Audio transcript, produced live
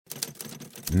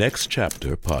Next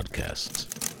Chapter Podcasts.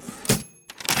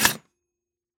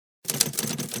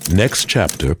 Next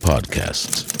Chapter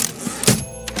Podcasts.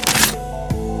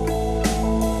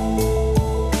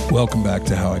 Welcome back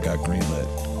to How I Got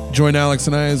Greenlit. Join Alex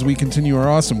and I as we continue our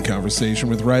awesome conversation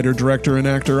with writer, director, and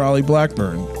actor Olly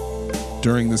Blackburn.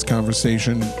 During this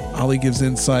conversation, Olly gives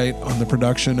insight on the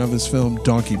production of his film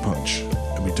Donkey Punch,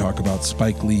 and we talk about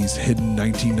Spike Lee's hidden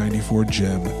 1994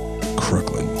 gem,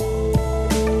 Crooklyn.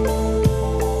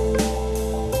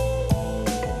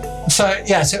 So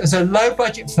it was a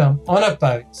low-budget film on a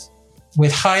boat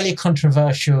with highly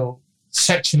controversial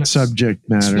sexual subject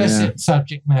matter.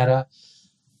 Subject matter.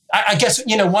 I guess,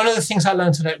 one of the things I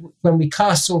learned today, when we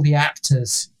cast all the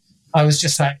actors, I was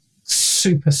just like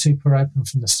super, super open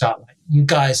from the start. Like, you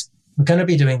guys, we're going to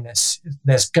be doing this.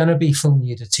 There's going to be full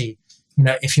nudity.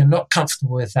 If you're not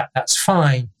comfortable with that, that's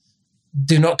fine.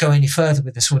 Do not go any further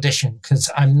with this audition because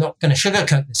I'm not going to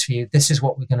sugarcoat this for you. This is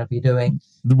what we're going to be doing.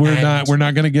 We're not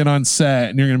going to get on set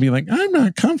and you're going to be like, I'm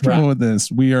not comfortable with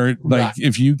this. We are like,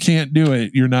 if you can't do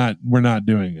it, we're not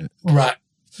doing it. Right.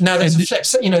 Now there's a flip,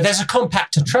 there's a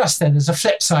compact to trust there. There's a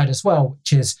flip side as well,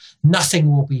 which is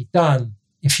nothing will be done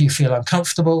if you feel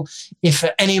uncomfortable. If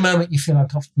at any moment you feel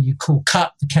uncomfortable, you call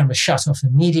cut, the camera shut off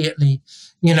immediately.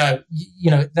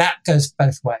 That goes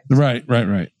both ways.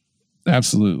 Right.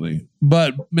 Absolutely.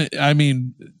 But I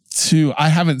mean,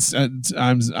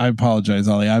 I apologize,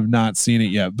 Olly. I've not seen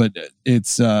it yet, but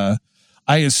it's, I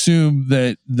assume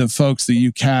that the folks that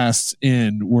you cast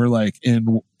in were like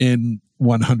in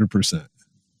 100%.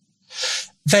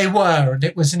 They were, and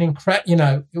it was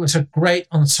it was a great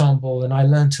ensemble, and I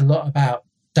learned a lot about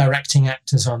directing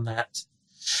actors on that.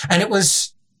 And it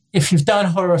was, if you've done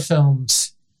horror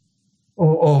films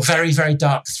or very, very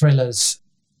dark thrillers,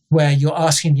 where you're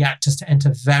asking the actors to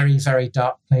enter very, very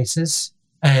dark places.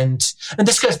 And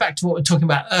this goes back to what we were talking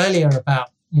about earlier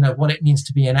about, what it means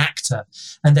to be an actor.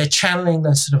 And they're channeling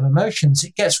those sort of emotions.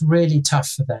 It gets really tough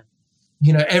for them.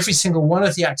 Every single one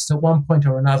of the actors at one point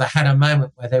or another had a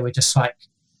moment where they were just like,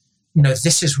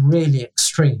 this is really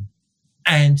extreme.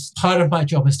 And part of my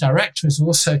job as director is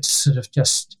also to sort of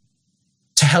just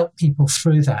to help people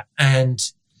through that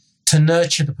and to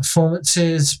nurture the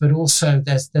performances, but also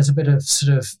there's a bit of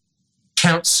sort of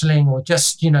counseling or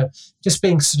just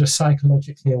being sort of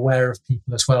psychologically aware of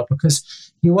people as well,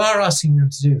 because you are asking them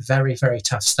to do very, very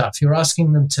tough stuff. You're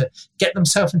asking them to get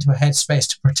themselves into a headspace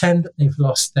to pretend that they've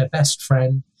lost their best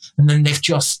friend and then they've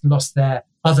just lost their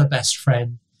other best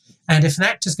friend. And if an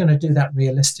actor's going to do that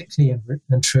realistically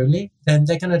and truly, then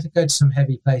they're going to go to some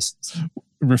heavy places.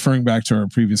 Referring back to our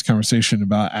previous conversation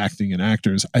about acting and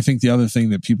actors, I think the other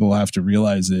thing that people have to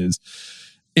realize is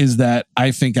that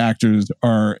I think actors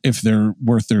are, if they're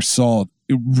worth their salt,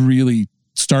 really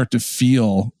start to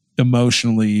feel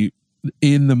emotionally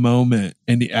in the moment.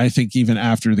 And I think even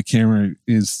after the camera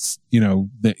is,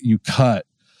 that you cut,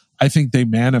 I think they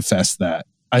manifest that.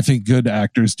 I think good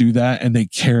actors do that and they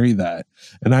carry that.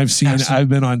 And I've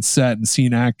been on set and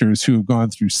seen actors who have gone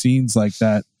through scenes like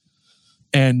that,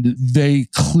 and they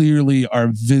clearly are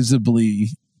visibly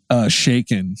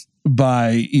shaken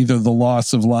by either the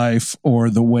loss of life or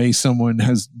the way someone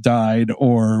has died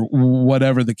or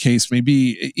whatever the case may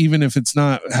be, even if it's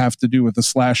not have to do with a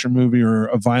slasher movie or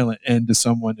a violent end to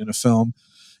someone in a film,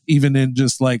 even in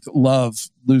just like love,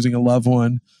 losing a loved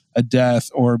one, a death,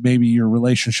 or maybe your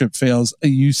relationship fails.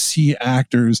 You see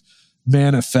actors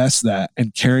manifest that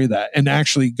and carry that. And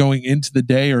actually going into the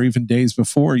day or even days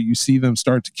before, you see them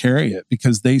start to carry it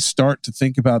because they start to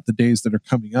think about the days that are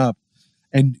coming up.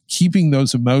 And keeping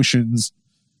those emotions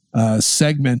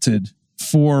segmented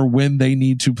for when they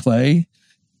need to play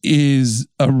is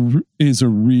a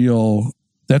real,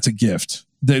 that's a gift.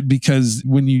 Because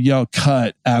when you yell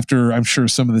cut after, I'm sure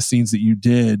some of the scenes that you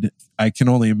did, I can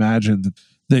only imagine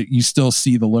that you still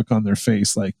see the look on their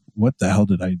face like, what the hell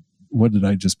what did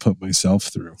I just put myself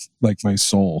through? Like my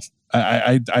soul.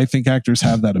 I think actors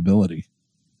have that ability.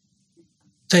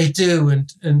 They do.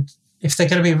 And if they're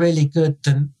going to be really good,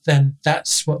 then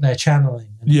that's what they're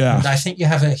channeling. And I think you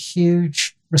have a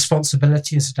huge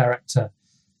responsibility as a director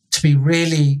to be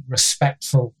really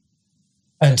respectful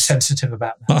and sensitive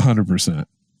about that. 100%.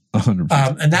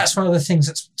 100%. And that's one of the things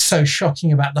that's so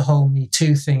shocking about the whole Me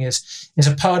Too thing is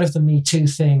a part of the Me Too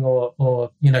thing or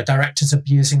directors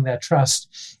abusing their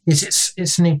trust is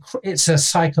it's a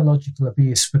psychological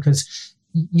abuse because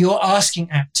you're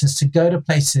asking actors to go to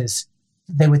places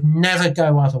they would never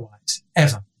go otherwise,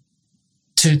 ever,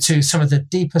 to some of the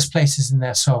deepest places in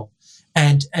their soul.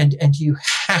 And you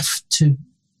have to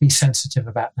be sensitive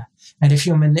about that. And if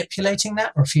you're manipulating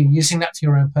that or if you're using that for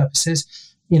your own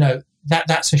purposes,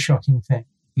 that's a shocking thing.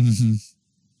 Mm-hmm.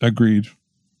 Agreed.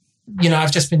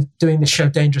 I've just been doing the show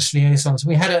Dangerous Liaisons.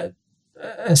 We had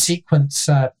a sequence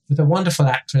with a wonderful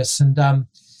actress, and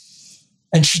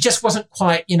she just wasn't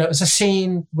quite, it was a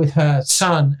scene with her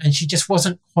son, and she just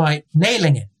wasn't quite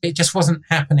nailing it. It just wasn't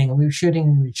happening. And we were shooting,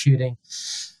 and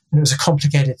it was a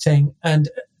complicated thing. And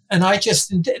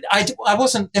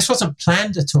this wasn't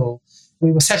planned at all.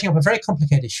 We were setting up a very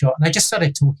complicated shot, and I just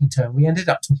started talking to her, and we ended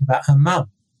up talking about her mum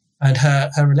and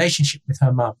her relationship with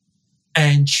her mum.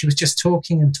 And she was just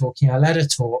talking and talking. I let her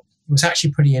talk. It was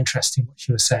actually pretty interesting what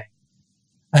she was saying.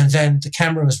 And then the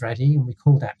camera was ready, and we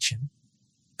called action.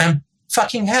 And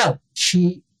fucking hell,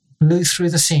 she blew through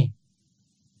the scene.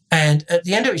 And at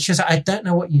the end of it, she was like, I don't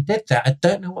know what you did there. I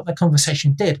don't know what the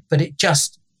conversation did, but it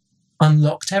just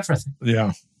unlocked everything.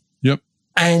 Yeah. Yep.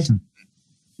 And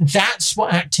that's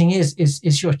what acting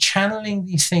is you're channeling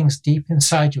these things deep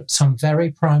inside you at some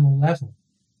very primal level.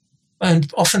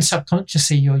 And often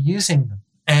subconsciously you're using them.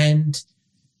 And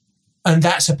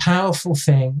that's a powerful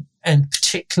thing. And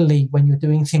particularly when you're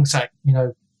doing things like,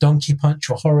 donkey punch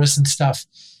or horrors and stuff,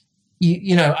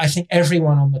 I think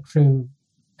everyone on the crew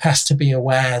has to be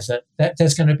aware that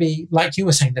there's going to be, like you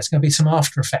were saying, there's going to be some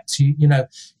after effects. You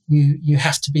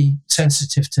have to be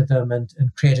sensitive to them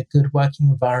and create a good working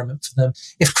environment for them.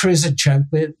 If crews a joke,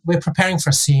 we're preparing for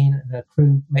a scene and a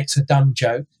crew makes a dumb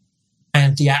joke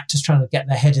and the actor's trying to get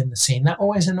their head in the scene, that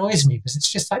always annoys me because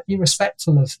it's just like, be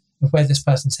respectful of where this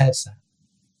person's head's at.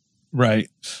 Right.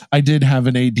 I did have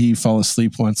an AD fall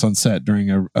asleep once on set during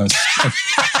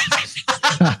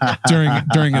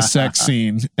during a sex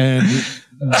scene, and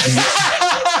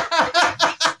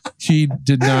he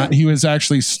did not. He was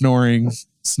actually snoring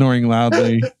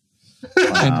loudly.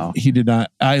 Wow. And he did not.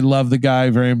 I love the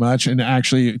guy very much, and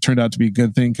actually it turned out to be a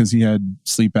good thing because he had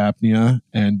sleep apnea,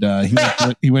 and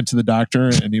he went to the doctor,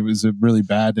 and it was really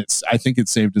bad. I think it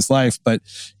saved his life, but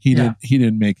he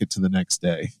didn't make it to the next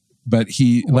day. But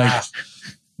he a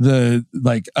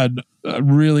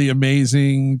really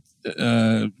amazing,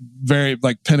 very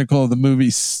like pinnacle of the movie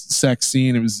sex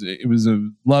scene. It was a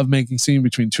lovemaking scene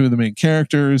between two of the main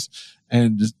characters,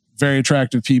 and just very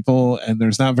attractive people. And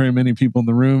there's not very many people in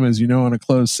the room, as you know, on a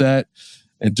closed set.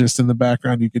 And just in the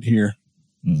background, you could hear.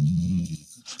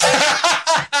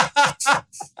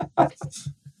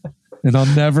 And I'll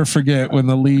never forget when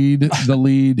the lead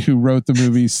who wrote the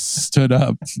movie stood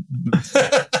up,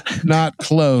 not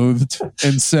clothed,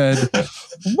 and said,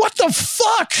 "What the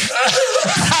fuck?"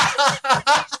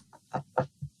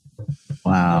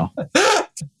 Wow.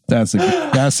 That's a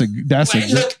good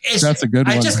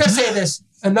one. I'm just going to say this.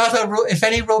 Another rule, if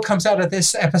any rule comes out of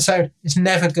this episode, it's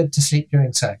never good to sleep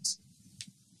during sex.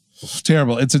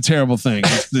 Terrible. It's a terrible thing.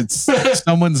 It's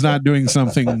someone's not doing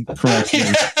something correctly.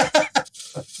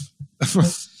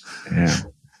 Yeah.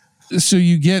 So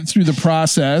you get through the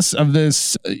process of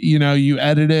this, you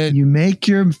edit it. You make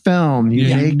your film.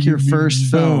 You make your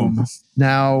first film.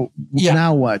 Now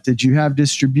what? Did you have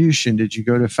distribution? Did you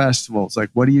go to festivals? Like,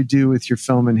 what do you do with your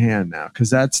film in hand now? Because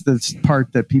that's the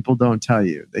part that people don't tell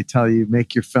you. They tell you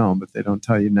make your film, but they don't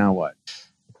tell you now what.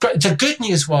 The good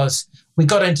news was we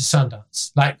got into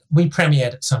Sundance. Like, we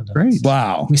premiered at Sundance. Great.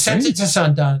 Wow. We sent it to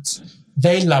Sundance.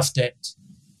 They loved it.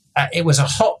 It was a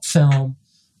hot film.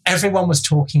 Everyone was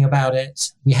talking about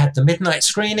it. We had the midnight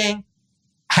screening,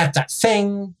 had that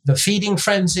thing, the feeding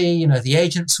frenzy, the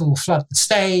agents all flood the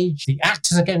stage, the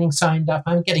actors are getting signed up,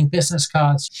 I'm getting business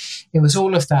cards. It was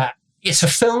all of that. It's a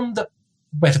film that,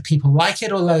 whether people like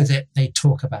it or loathe it, they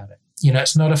talk about it.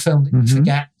 It's not a film that you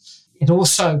forget. It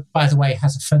also, by the way,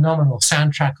 has a phenomenal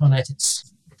soundtrack on it.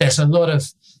 There's a lot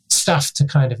of stuff to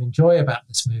kind of enjoy about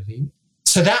this movie.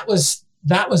 So that was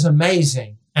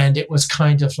amazing. And it was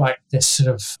kind of like this sort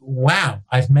of, wow,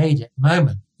 I've made it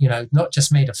moment. Not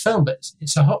just made a film, but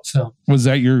it's a hot film. Was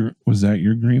that your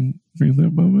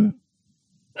greenlit moment?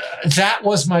 That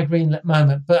was my greenlit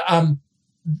moment. But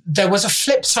there was a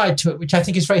flip side to it, which I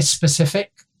think is very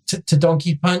specific to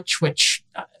Donkey Punch, which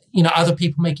other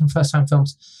people making first-time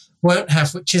films won't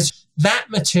have, which is that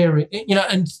material.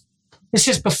 And this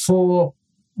is before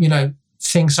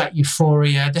things like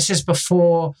Euphoria. This is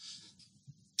before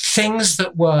things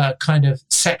that were kind of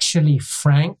sexually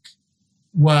frank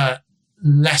were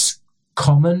less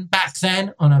common back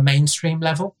then on a mainstream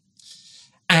level.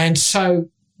 And so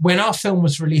when our film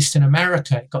was released in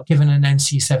America, it got given an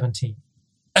NC-17.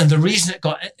 And the reason it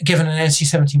got given an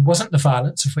NC-17 wasn't the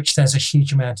violence, of which there's a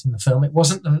huge amount in the film. It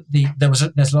wasn't there's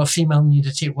a lot of female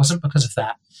nudity. It wasn't because of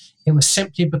that. It was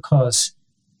simply because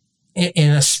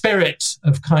in a spirit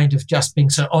of kind of just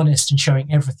being so honest and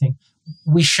showing everything,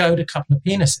 we showed a couple of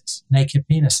penises, naked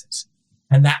penises,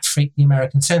 and that freaked the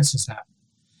American censors out.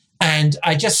 And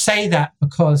I just say that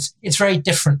because it's very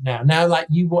different now. Now, like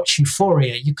you watch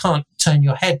Euphoria, you can't turn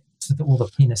your head to all the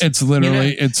penises. It's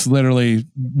literally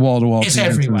wall to wall. It's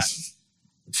everywhere.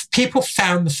 People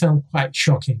found the film quite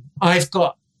shocking. I've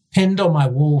got pinned on my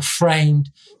wall,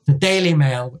 framed, the Daily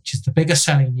Mail, which is the biggest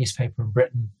selling newspaper in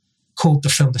Britain, called the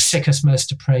film the sickest, most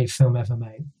depraved film ever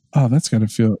made. Oh, that's gotta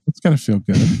feel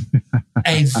good.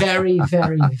 A very,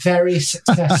 very, very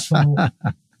successful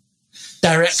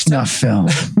director. Snuff film.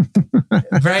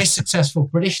 Very successful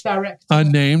British director.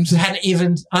 Unnamed. Who hadn't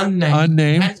even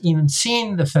hadn't even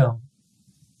seen the film.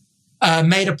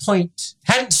 Made a point,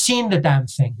 hadn't seen the damn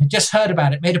thing, had just heard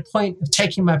about it, made a point of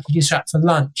taking my producer out for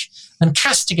lunch and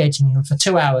castigating him for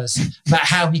 2 hours about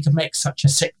how he could make such a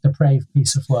sick, depraved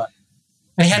piece of work.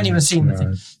 And he hadn't even seen the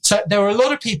thing. So there were a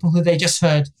lot of people who they just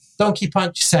heard donkey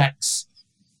punch, sex,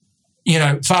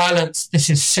 violence, this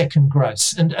is sick and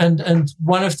gross. And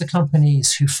one of the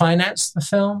companies who financed the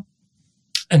film,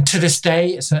 and to this day,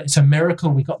 it's a miracle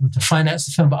we got them to finance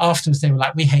the film, but afterwards they were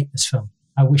like, we hate this film.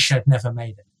 I wish I'd never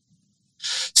made it.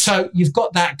 So you've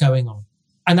got that going on.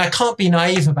 And I can't be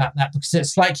naive about that because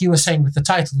it's like you were saying with the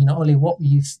title, Olly, what were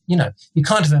you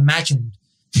can't have imagined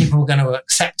people were going to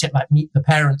accept it like Meet the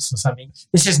Parents or something.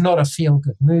 This is not a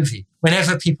feel-good movie.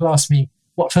 Whenever people ask me,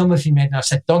 what film have you made? And I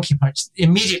said, Donkey Punch.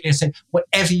 Immediately I said,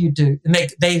 whatever you do. And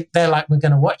they're like, we're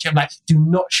going to watch it. I'm like, do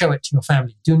not show it to your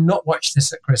family. Do not watch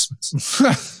this at Christmas.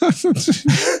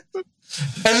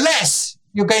 Unless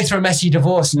you're going through a messy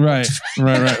divorce. Right.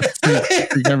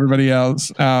 Freak everybody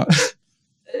else out.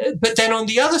 But then on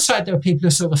the other side, there were people who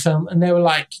saw the film and they were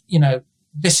like,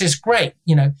 this is great.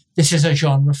 This is a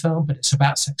genre film, but it's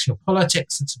about sexual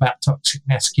politics. It's about toxic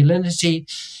masculinity.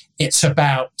 It's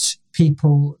about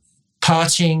people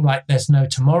partying like there's no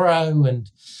tomorrow.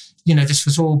 And, this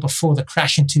was all before the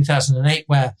crash in 2008,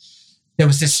 where there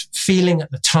was this feeling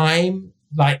at the time,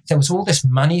 like there was all this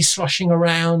money sloshing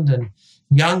around and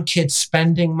young kids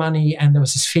spending money. And there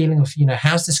was this feeling of,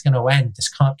 how's this going to end? This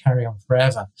can't carry on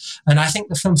forever. And I think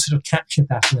the film sort of captured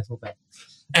that a little bit.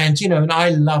 And, and I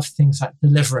love things like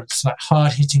Deliverance, like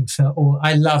hard-hitting film, or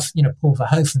I love, Paul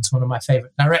Verhoeven's one of my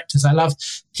favorite directors. I love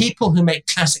people who make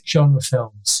classic genre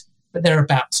films, but they're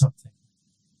about something,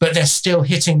 but they're still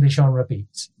hitting the genre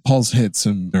beats. Paul's hit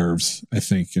some nerves, I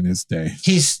think, in his day.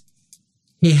 He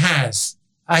has.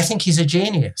 I think he's a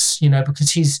genius,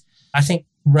 because I think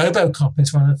RoboCop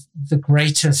is one of the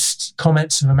greatest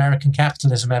comments of American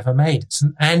capitalism ever made.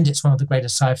 And it's one of the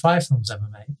greatest sci-fi films ever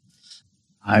made.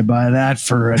 I buy that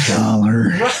for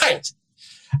 $1. Right.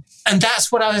 And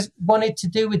that's what I wanted to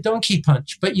do with Donkey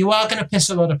Punch. But you are going to piss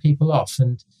a lot of people off.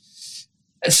 And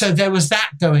so there was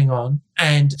that going on.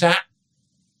 And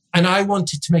I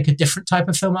wanted to make a different type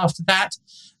of film after that.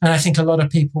 And I think a lot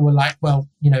of people were like, well,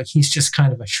 he's just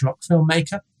kind of a schlock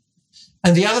filmmaker.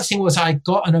 And the other thing was I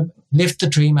lived the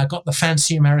dream. I got the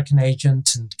fancy American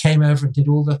agent and came over and did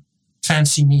all the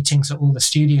fancy meetings at all the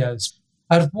studios.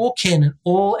 I'd walk in and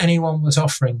all anyone was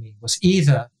offering me was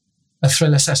either a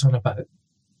thriller set on a boat.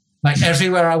 Like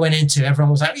everywhere I went into,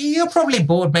 everyone was like, you're probably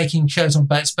bored making shows on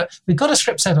boats, but we've got a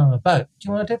script set on a boat. Do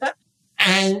you want to do that?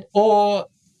 Or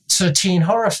sort of teen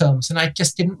horror films. And I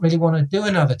just didn't really want to do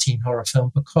another teen horror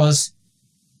film because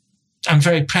I'm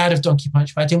very proud of Donkey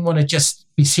Punch, but I didn't want to just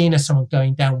be seen as someone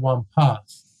going down one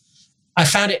path. I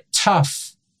found it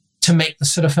tough to make the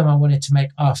sort of film I wanted to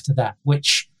make after that,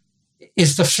 which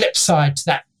is the flip side to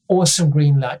that awesome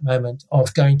green light moment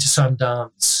of going to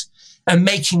Sundance and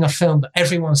making a film that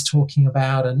everyone's talking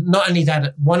about. And not only that,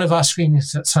 at one of our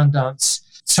screenings at Sundance,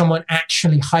 someone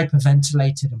actually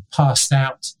hyperventilated and passed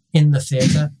out in the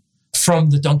theater from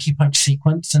the Donkey Punch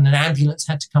sequence, and an ambulance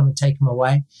had to come and take him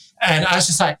away. And I was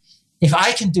just like, if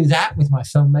I can do that with my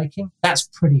filmmaking, that's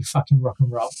pretty fucking rock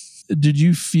and roll. Did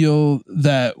you feel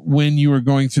that when you were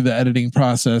going through the editing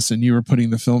process and you were putting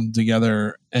the film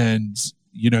together and,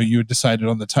 you had decided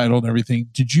on the title and everything,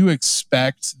 did you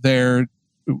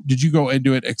go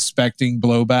into it expecting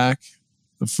blowback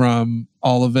from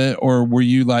all of it? Or were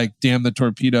you like, damn the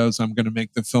torpedoes, I'm going to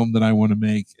make the film that I want to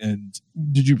make? And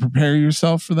did you prepare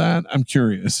yourself for that? I'm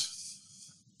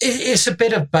curious. It's a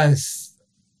bit of both.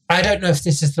 I don't know if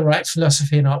this is the right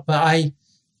philosophy or not, but I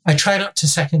try not to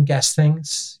second guess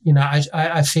things.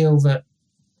 I feel that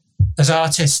as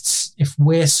artists, if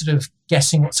we're sort of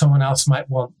guessing what someone else might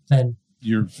want, then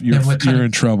you're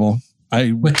in trouble.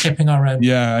 We're clipping our own.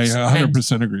 Yeah, I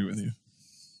 100% agree with you.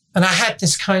 And I had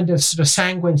this kind of sort of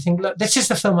sanguine thing. Look, this is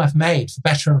the film I've made, for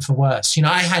better and for worse.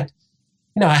 I had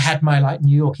my like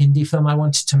New York indie film I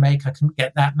wanted to make. I couldn't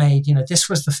get that made. This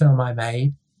was the film I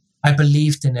made. I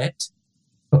believed in it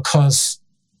because,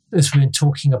 as we've been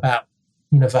talking about,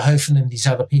 Verhoeven and these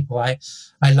other people. I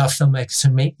love filmmakers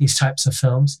who make these types of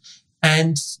films.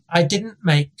 And I didn't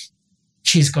make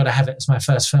She's Gotta Have It as my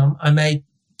first film. I made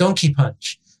Donkey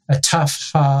Punch, a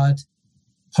tough, hard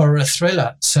horror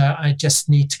thriller. So I just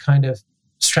need to kind of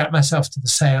strap myself to the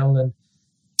sail and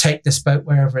take this boat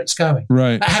wherever it's going.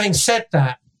 Right. But having said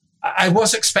that, I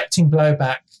was expecting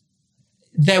blowback.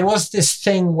 There was this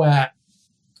thing where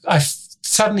I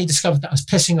suddenly discovered that I was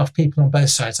pissing off people on both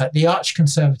sides. Like the arch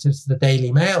conservatives of the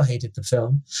Daily Mail hated the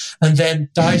film, and then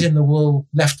dyed-in-the-wool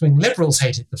left-wing liberals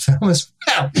hated the film as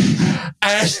well.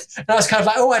 And I was kind of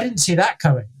like, oh, I didn't see that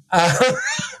coming.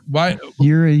 Why?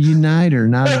 You're a uniter,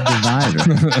 not a divider.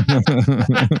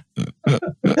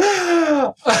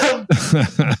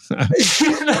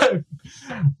 divider.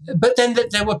 But then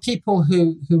there were people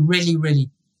who really, really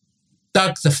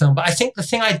dug the film. But I think the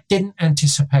thing I didn't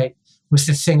anticipate was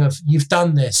the thing of, you've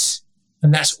done this,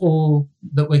 and that's all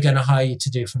that we're going to hire you to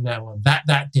do from now on. That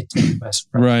did take me by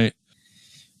surprise. Right.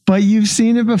 But you've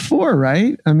seen it before,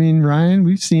 right? I mean, Ryan,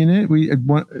 we've seen it.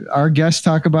 Our guests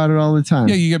talk about it all the time.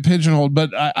 Yeah, you get pigeonholed.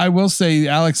 But I will say,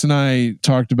 Alex and I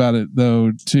talked about it,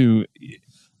 though, too.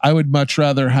 I would much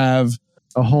rather have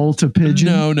a hole to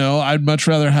pigeon. No. I'd much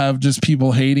rather have just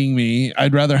people hating me.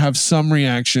 I'd rather have some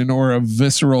reaction or a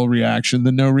visceral reaction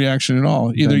than no reaction at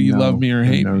all. Either you love me or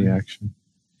hate me. No reaction.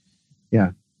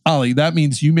 Yeah. Olly, that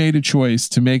means you made a choice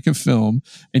to make a film,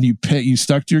 and you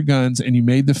stuck to your guns, and you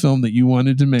made the film that you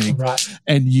wanted to make. Right.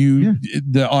 And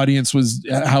the audience was,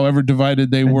 however divided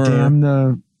they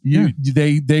were.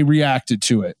 They reacted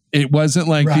to it. It wasn't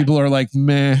like people are like,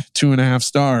 meh, 2.5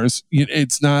 stars.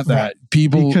 It's not that.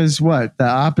 People, because what? The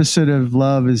opposite of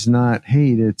love is not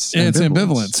hate. It's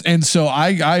ambivalence. And so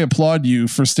I applaud you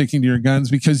for sticking to your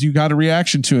guns, because you got a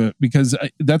reaction to it, because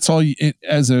that's all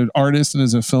as an artist and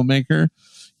as a filmmaker,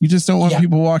 you just don't want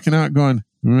people walking out going,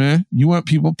 meh. You want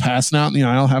people passing out in the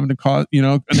aisle, having to call,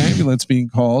 an ambulance being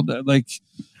called. Like,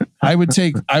 I would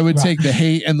take the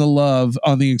hate and the love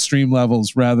on the extreme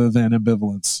levels rather than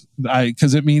ambivalence.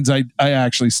 Because it means I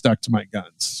actually stuck to my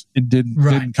guns and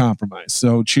didn't compromise.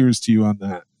 So cheers to you on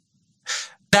that.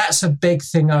 That's a big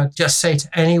thing I would just say to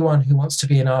anyone who wants to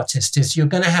be an artist, is you're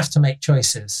going to have to make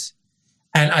choices.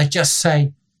 And I just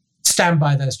say, stand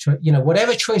by those choices.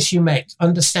 Whatever choice you make,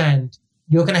 understand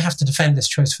you're going to have to defend this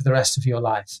choice for the rest of your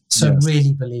life. So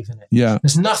really believe in it. Yeah.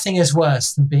 There's nothing as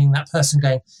worse than being that person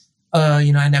going,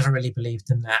 I never really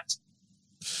believed in that.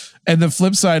 And the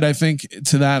flip side, I think,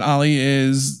 to that, Olly,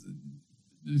 is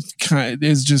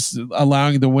just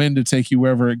allowing the wind to take you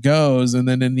wherever it goes. And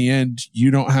then in the end,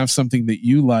 you don't have something that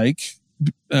you like.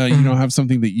 You don't have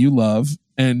something that you love.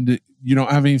 And you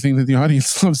don't have anything that the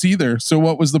audience loves either. So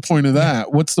what was the point of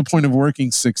that? What's the point of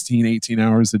working 16, 18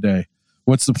 hours a day?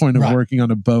 What's the point of working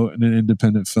on a boat in an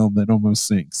independent film that almost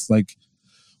sinks? Like,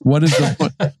 what is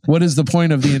the what is the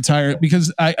point of the entire?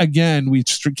 Because we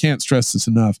can't stress this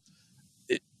enough.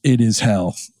 It is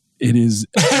hell. It is.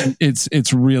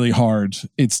 It's really hard.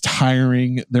 It's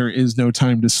tiring. There is no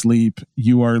time to sleep.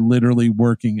 You are literally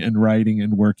working and writing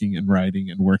and working and writing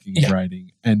and working and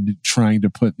writing and trying to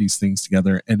put these things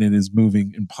together. And it is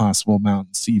moving impossible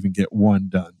mountains to even get one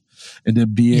done. And to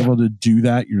be able to do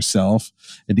that yourself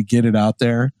and to get it out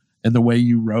there, and the way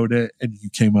you wrote it, and you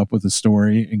came up with a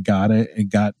story and got it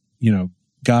and got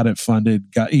it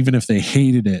funded, even if they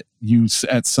hated it, you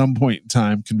at some point in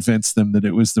time convinced them that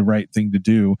it was the right thing to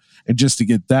do. And just to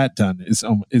get that done is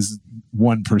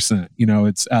 1%.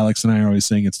 It's Alex and I are always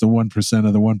saying it's the 1%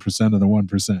 of the 1% of the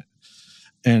 1%.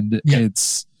 And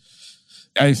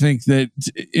I think that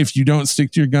if you don't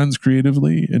stick to your guns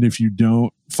creatively, and if you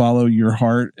don't follow your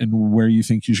heart and where you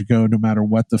think you should go, no matter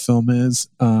what the film is,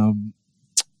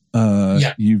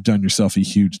 you've done yourself a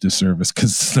huge disservice,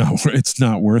 because it's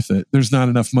not worth it. There's not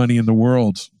enough money in the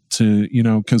world to,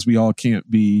 because we all can't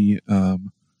be,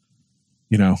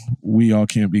 we all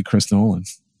can't be Chris Nolan.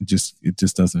 It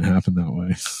just doesn't happen that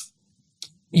way.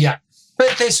 Yeah.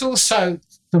 But there's also,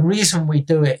 the reason we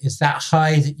do it is that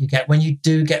high that you get when you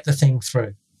do get the thing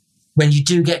through, when you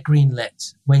do get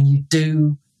greenlit, when you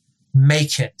do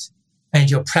make it and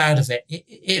you're proud of it.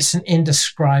 It's an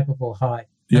indescribable high.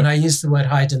 Yep. And I use the word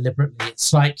high deliberately.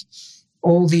 It's like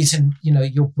all these,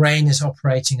 your brain is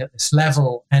operating at this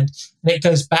level. And it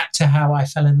goes back to how I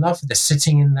fell in love with this,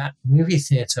 sitting in that movie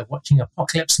theater, watching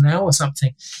Apocalypse Now or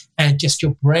something, and just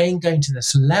your brain going to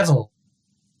this level.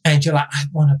 And you're like, I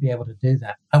want to be able to do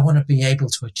that. I want to be able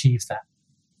to achieve that.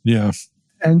 Yeah.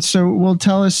 And so,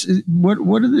 tell us, what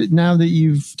are now that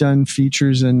you've done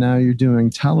features and now you're doing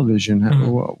television,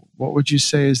 what would you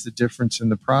say is the difference in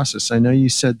the process? I know you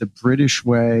said the British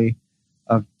way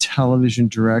of television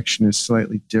direction is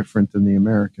slightly different than the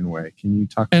American way. Can you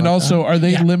talk about and also, that? are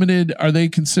they limited? Are they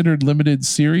considered limited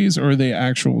series or are they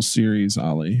actual series,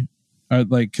 Olly?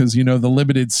 Like, because, you know, the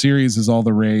limited series is all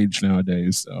the rage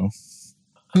nowadays. So,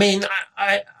 I mean,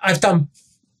 I've done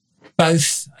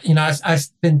both. You know, I've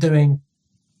been doing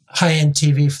high-end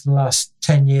TV for the last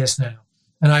 10 years now.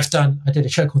 And I did a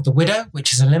show called The Widow,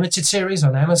 which is a limited series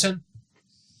on Amazon.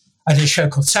 I did a show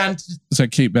called Sand. Is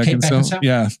that Kate Beckinsale?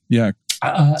 Yeah.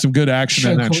 Some good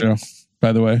action in that show,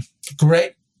 by the way.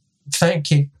 Great. Thank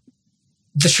you.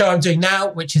 The show I'm doing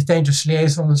now, which is Dangerous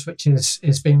Liaisons, which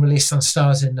is being released on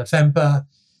Starz in November.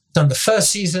 Done the first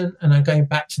season and I'm going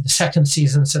back for the second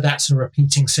season. So that's a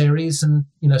repeating series. And,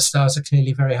 you know, Starz are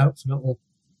clearly very hopeful it will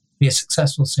be a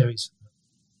successful series.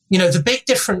 You know, the big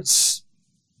difference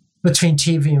between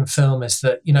TV and film is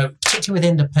that, you know, particularly with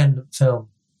independent film,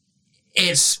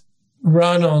 it's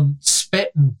run on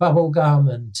spit and bubble gum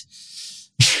and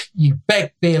you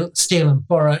beg, steal and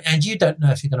borrow. And you don't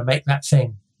know if you're going to make that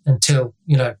thing until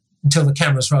the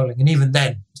camera's rolling. And even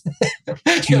then,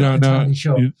 you don't know.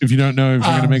 Sure. If you don't know if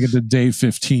you're going to make it to day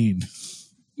 15.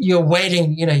 You're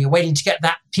waiting to get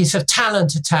that piece of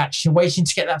talent attached. You're waiting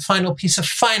to get that final piece of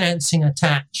financing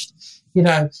attached. You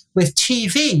know, with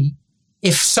TV,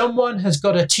 if someone has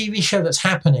got a TV show that's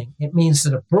happening, it means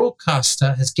that a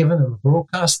broadcaster has given them a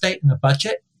broadcast date and a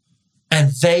budget,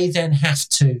 and they then have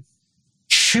to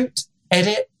shoot,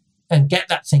 edit, and get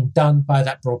that thing done by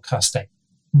that broadcast date.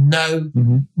 No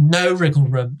wriggle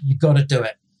room. You've got to do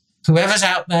it. Whoever's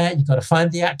out there, you've got to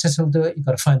find the actors who'll do it. You've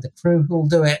got to find the crew who'll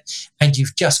do it. And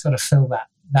you've just got to fill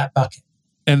that bucket.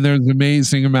 And there's an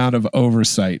amazing amount of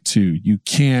oversight too. You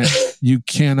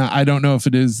cannot, I don't know if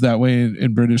it is that way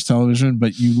in British television,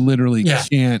 but you literally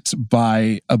can't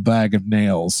buy a bag of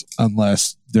nails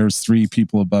unless there's 3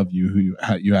 people above you who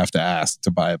you have to ask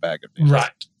to buy a bag of nails.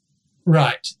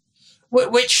 Right.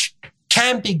 Which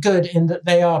can be good in that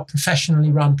they are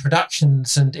professionally run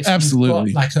productions. And if you've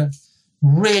got like a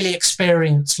really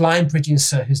experienced line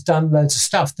producer who's done loads of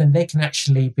stuff, then they can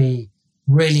actually be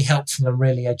really helpful and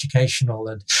really educational.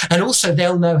 And also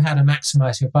they'll know how to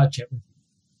maximize your budget.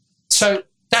 So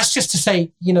that's just to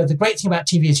say, you know, the great thing about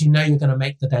TV is you know you're going to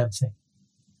make the damn thing.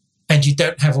 And you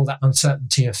don't have all that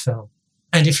uncertainty of film.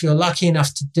 And if you're lucky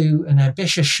enough to do an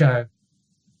ambitious show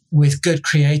with good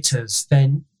creators,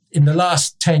 then in the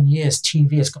last 10 years,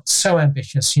 TV has got so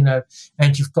ambitious, you know,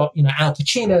 and you've got, you know, Al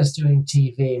Pacino's doing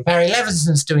TV and Barry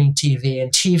Levinson's doing TV,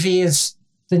 and TV is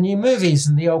the new movies,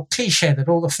 and the old cliche that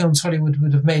all the films Hollywood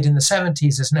would have made in the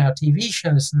 70s is now TV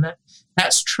shows. And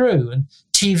that's true. And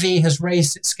TV has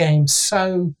raised its game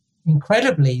so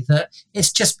incredibly that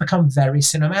it's just become very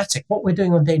cinematic. What we're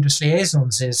doing on Dangerous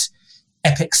Liaisons is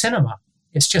epic cinema.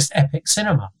 It's just epic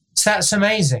cinema. So that's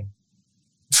amazing.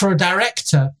 For a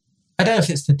director, I don't know if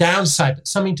it's the downside, but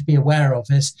something to be aware of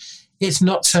is it's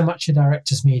not so much a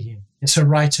director's medium. It's a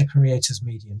writer-creator's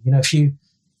medium. You know, if you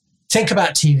think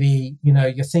about TV, you know,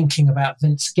 you're thinking about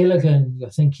Vince Gilligan, you're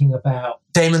thinking about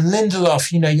Damon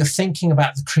Lindelof, you know, you're thinking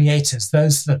about the creators.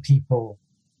 Those are the people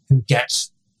who get,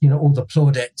 you know, all the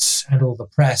plaudits and all the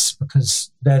press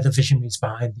because they're the visionaries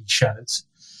behind these shows.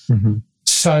 Mm-hmm.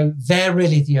 So they're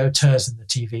really the auteurs in the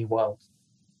TV world.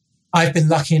 I've been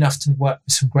lucky enough to work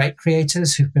with some great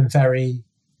creators who've been very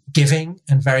giving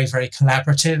and very, very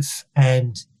collaborative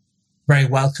and very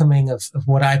welcoming of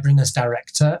what I bring as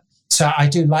director. So I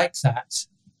do like that.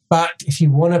 But if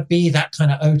you want to be that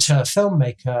kind of auteur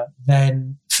filmmaker,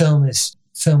 then film is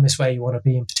where you want to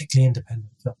be, and particularly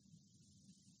independent film.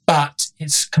 But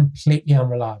it's completely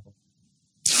unreliable.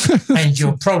 And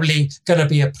you're probably going to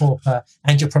be a pauper,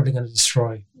 and you're probably going to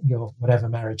destroy your whatever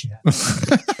marriage you have.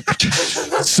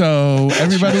 So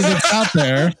everybody that's out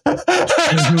there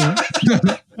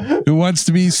who wants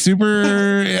to be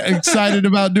super excited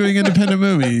about doing independent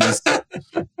movies,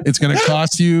 it's going to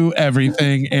cost you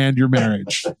everything and your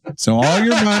marriage. So all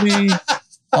your money,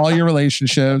 all your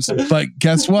relationships. But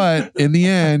guess what? In the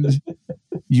end,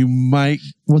 you might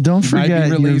don't forget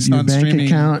be released your on bank streaming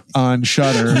account, on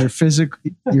Shudder, your physical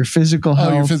health, your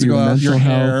physical health, your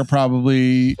hair, health.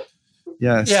 Probably.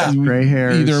 Yes, gray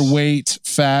hairs, either weight,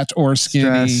 fat, or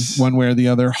skinny, stress, one way or the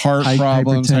other. Heart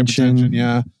problems,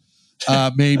 hypertension,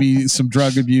 maybe some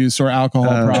drug abuse or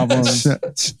alcohol problems.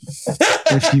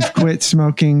 If you've quit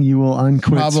smoking, you will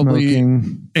unquit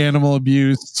smoking. Animal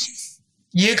abuse.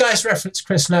 You guys referenced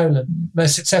Chris Nolan,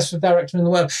 most successful director in the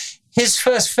world. His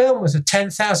first film was a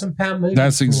 £10,000 movie.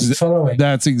 That's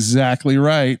exactly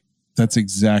right. That's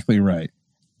exactly right.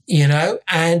 You know,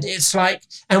 and it's like,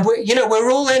 and we're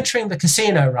all entering the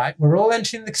casino, right? We're all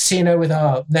entering the casino with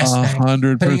our nest egg,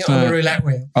 100%, putting it on the roulette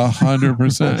wheel.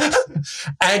 100%.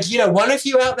 And, one of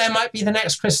you out there might be the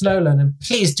next Chris Nolan. And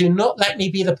please do not let me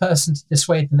be the person to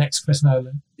dissuade the next Chris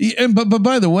Nolan. But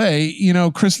by the way,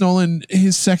 Chris Nolan,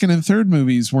 his second and third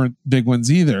movies weren't big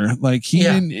ones either. Like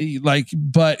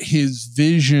but his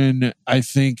vision, I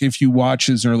think if you watch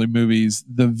his early movies,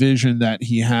 the vision that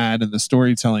he had and the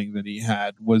storytelling that he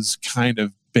had was kind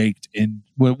of baked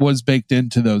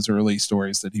into those early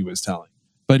stories that he was telling.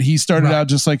 But he started out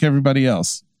just like everybody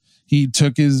else. He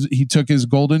took his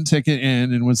golden ticket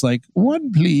in and was like,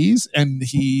 one, please. And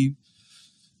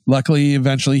luckily,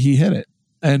 eventually he hit it.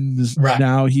 And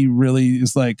now he really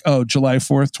is like, oh, July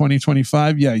 4th,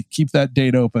 2025. Yeah, keep that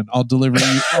date open. I'll deliver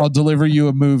you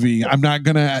a movie. I'm not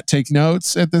going to take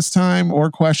notes at this time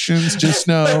or questions. Just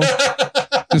know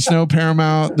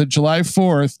Paramount, that July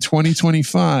 4th,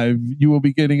 2025, you will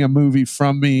be getting a movie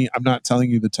from me. I'm not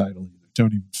telling you the title either.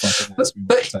 Don't even fucking ask me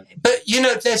what the title is.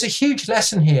 But there's a huge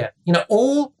lesson here.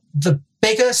 All the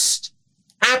biggest,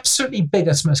 absolutely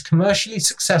biggest, most commercially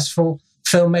successful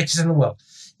filmmakers in the world,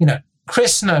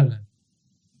 Chris Nolan,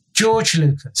 George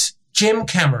Lucas, Jim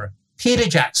Cameron, Peter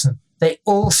Jackson, they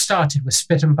all started with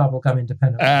spit and bubblegum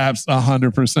independent.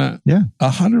 100%. Yeah,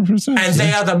 100%. And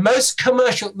they are the most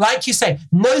commercial. Like you say,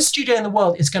 no studio in the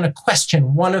world is going to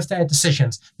question one of their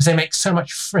decisions because they make so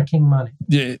much freaking money.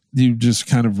 Yeah, you just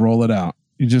kind of roll it out.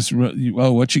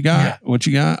 What you got? Yeah. What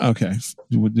you got? Okay,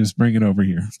 we'll just bring it over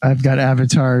here. I've got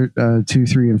Avatar 2,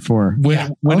 3, and 4.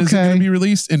 When is it going to be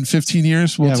released? In 15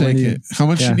 years? We'll take it. How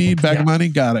much you need? Bag of money?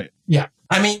 Got it. Yeah.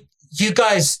 I mean, you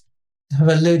guys have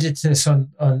alluded to this on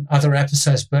other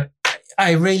episodes, but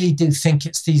I really do think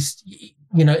it's these,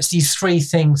 it's these three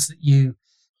things that you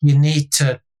need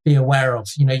to be aware of.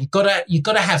 You've got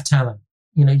to have talent.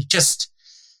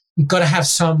 You've got to have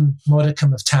some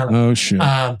modicum of talent. Oh shit!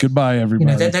 Goodbye,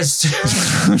 everybody. There's,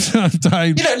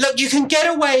 look, you can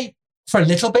get away for a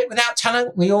little bit without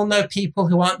talent. We all know people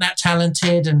who aren't that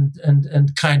talented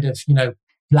and kind of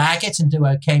blag it and do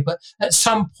okay. But at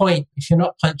some point, if you're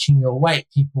not punching your weight,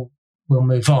 people will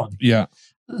move on. Yeah.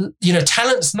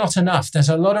 Talent's not enough. There's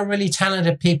a lot of really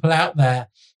talented people out there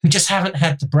who just haven't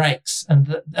had the breaks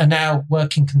and are now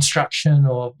working construction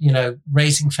or,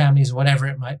 raising families or whatever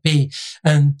it might be.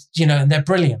 And, and they're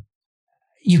brilliant.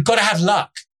 You've got to have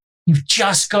luck. You've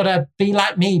just got to be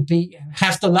like me,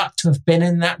 have the luck to have been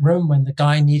in that room when the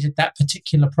guy needed that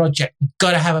particular project. You've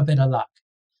got to have a bit of luck.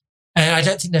 And I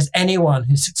don't think there's anyone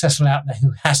who's successful out there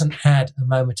who hasn't had a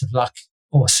moment of luck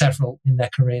or several in their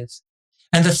careers.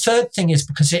 And the third thing is,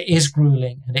 because it is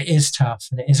grueling and it is tough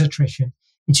and it is attrition,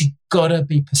 you've got to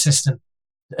be persistent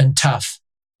and tough.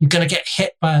 You're going to get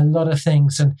hit by a lot of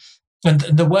things. And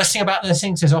the worst thing about those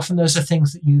things is often those are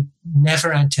things that you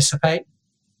never anticipate.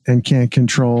 And can't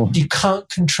control. You can't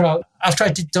control. After I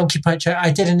did Donkey Punch,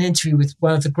 I did an interview with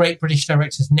one of the great British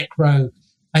directors, Nick Rowe.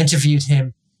 I interviewed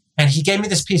him and he gave me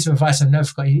this piece of advice I've never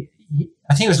forgot. I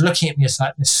think he was looking at me as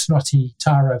like this snotty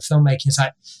taro of filmmaking. It's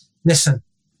like, listen,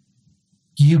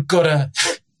 you've got to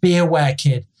be aware,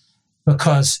 kid,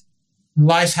 because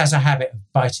life has a habit of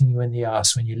biting you in the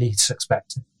ass when you least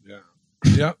expect it.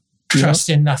 Yeah. Trust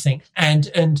in nothing.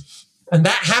 And that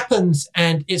happens,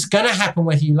 and it's going to happen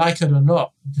whether you like it or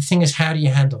not. The thing is, how do you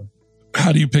handle it?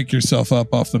 How do you pick yourself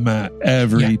up off the mat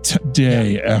every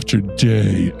day after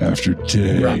day after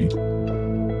day? Right.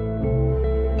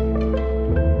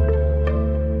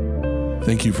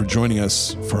 Thank you for joining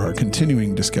us for our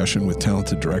continuing discussion with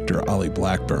talented director Olly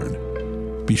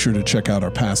Blackburn. Be sure to check out our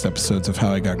past episodes of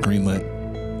How I Got Greenlit,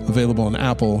 available on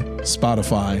Apple,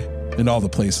 Spotify, and all the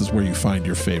places where you find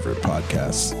your favorite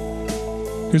podcasts.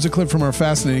 Here's a clip from our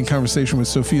fascinating conversation with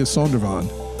Sofia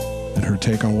Sondervan and her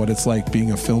take on what it's like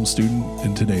being a film student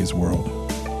in today's world.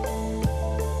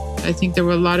 I think there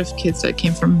were a lot of kids that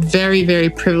came from very, very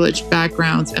privileged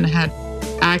backgrounds and had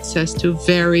access to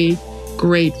very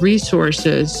great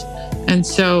resources. And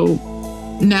so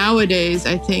nowadays,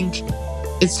 I think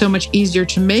it's so much easier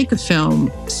to make a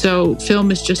film. So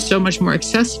film is just so much more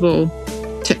accessible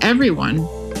to everyone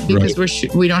because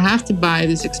we don't have to buy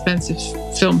this expensive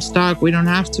film stock. We don't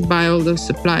have to buy all those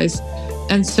supplies.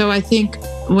 And so I think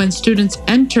when students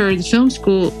enter the film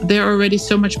school, they're already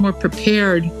so much more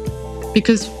prepared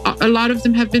because a lot of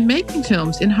them have been making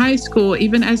films in high school,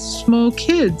 even as small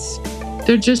kids.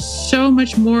 They're just so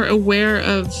much more aware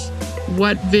of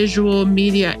what visual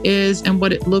media is and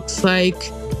what it looks like,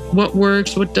 what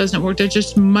works, what doesn't work. They're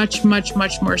just much, much,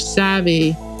 much more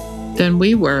savvy than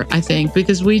we were, I think,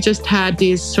 because we just had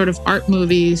these sort of art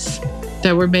movies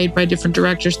that were made by different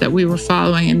directors that we were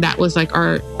following, and that was like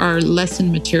our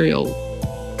lesson material.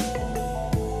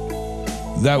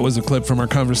 That was a clip from our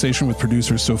conversation with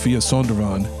producer Sofia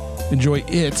Sondervan. Enjoy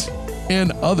it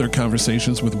and other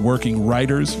conversations with working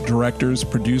writers, directors,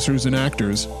 producers, and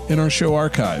actors in our show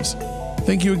archives.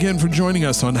 Thank you again for joining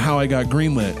us on How I Got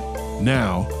Greenlit.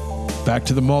 Now, back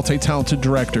to the multi-talented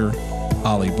director,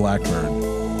 Olly Blackburn.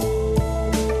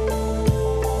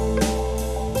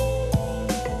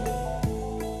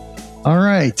 All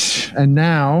right. And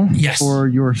now for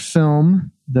your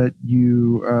film that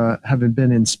you have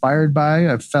been inspired by,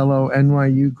 a fellow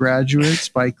NYU graduate,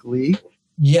 Spike Lee.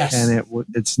 Yes. And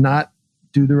it's not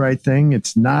Do the Right Thing.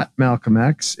 It's not Malcolm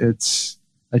X. It's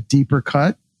a deeper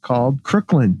cut called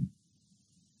Crooklyn.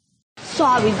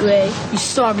 Sorry, Greg. You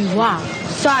sorry why?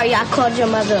 Sorry I called your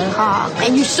mother a hog.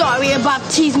 And you sorry about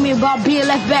teasing me about being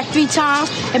left back 3 times,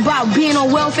 about being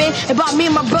on welfare, about me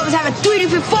and my brothers having 3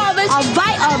 different fathers. All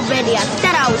right already. I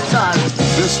said I was sorry.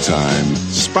 This time,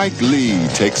 Spike Lee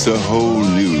takes a whole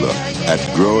new look at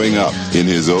growing up in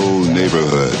his old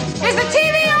neighborhood. Is the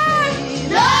TV on?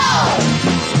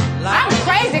 No! I'm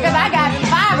crazy because I got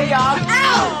 5 of y'all.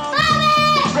 Ow!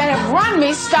 That have run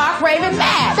me stark raving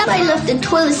mad. Somebody left the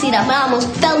toilet seat up. I almost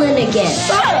fell in again.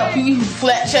 Shut up, you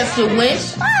flat-chested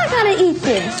wench. I gotta eat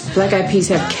this. Black eyed peas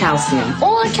have calcium.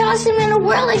 All the calcium in the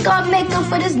world ain't gonna make up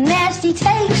for this nasty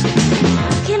taste.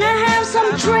 Can I have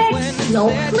some tricks? No,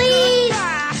 please.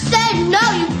 Said no,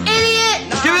 you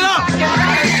idiot. Give it up.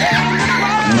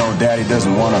 You know, Daddy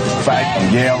doesn't want to fight or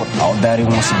yell. All Daddy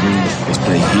wants to do is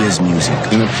play his music.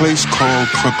 In a place called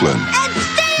Crooklyn. And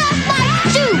stay off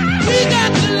my shoe. We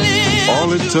got to live.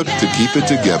 All it took to keep it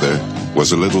together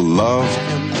was a little love,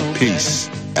 peace,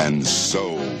 and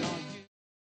soul.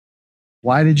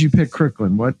 Why did you pick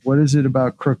Crooklyn? What is it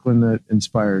about Crooklyn that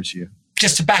inspires you?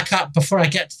 Just to back up before I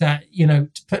get to that,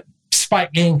 to put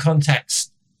Spike Lee in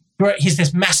context, he's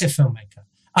this massive filmmaker.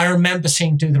 I remember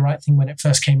seeing Do the Right Thing when it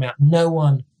first came out. No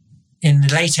one in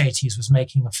the late 80s was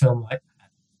making a film like that.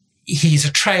 He's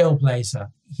a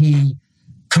trailblazer. He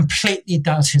completely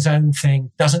does his own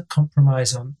thing, doesn't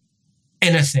compromise on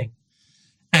anything.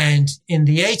 And in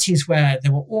the 80s, where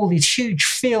there were all these huge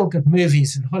feel-good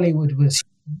movies and Hollywood was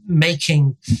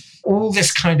making all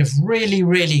this kind of really,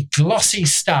 really glossy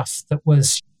stuff that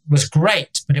was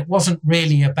great, but it wasn't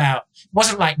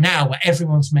like now where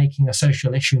everyone's making a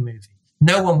social issue movie.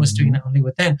 No one was doing that in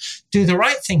Hollywood then. Do the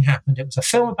Right Thing happened. It was a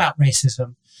film about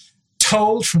racism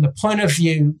told from the point of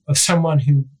view of someone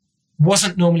who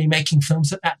wasn't normally making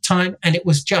films at that time. And it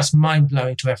was just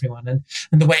mind-blowing to everyone. And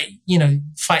the way,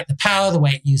 Fight the Power, the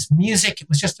way it used music, it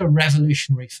was just a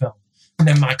revolutionary film. And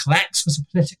then Michael X was a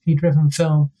politically driven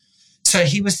film. So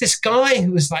he was this guy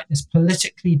who was like this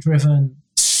politically driven,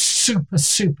 super,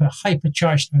 super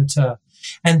hypercharged auteur.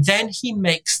 And then he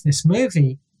makes this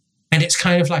movie, and it's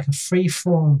kind of like a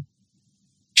free-form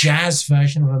jazz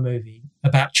version of a movie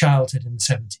about childhood in the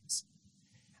 70s.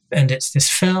 And it's this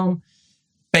film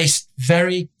based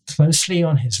very closely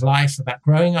on his life about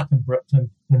growing up in Brooklyn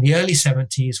in the early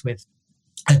 70s with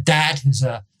a dad who's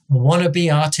a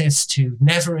wannabe artist who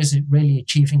never is really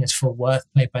achieving his full worth,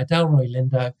 played by Delroy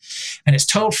Lindo. And it's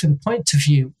told from the point of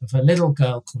view of a little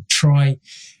girl called Troy.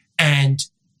 And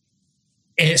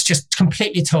it's just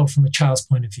completely told from a child's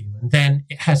point of view. And then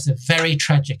it has a very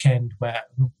tragic end where,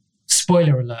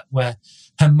 spoiler alert, where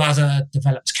her mother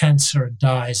develops cancer and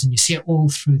dies. And you see it all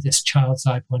through this child's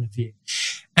eye point of view.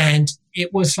 And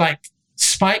it was like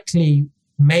Spike Lee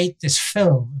made this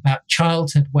film about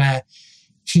childhood where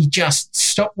he just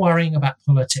stopped worrying about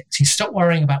politics. He stopped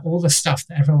worrying about all the stuff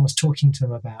that everyone was talking to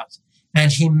him about.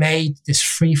 And he made this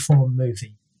freeform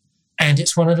movie. And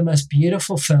it's one of the most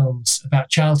beautiful films about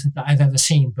childhood that I've ever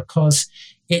seen because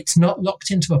it's not locked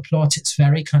into a plot. It's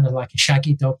very kind of like a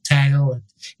Shaggy Dog tale. And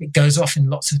it goes off in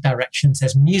lots of directions.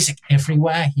 There's music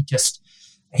everywhere.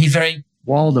 He very...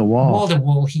 Wall to wall. Wall to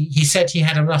wall. He said he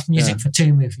had enough music for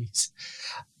 2 movies.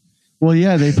 Well,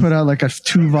 yeah, they put out like a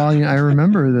 2-volume. I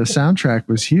remember the soundtrack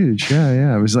was huge.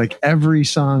 Yeah. It was like every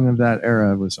song of that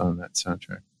era was on that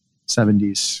soundtrack.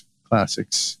 70s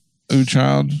classics. Ooh,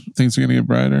 child, things are going to get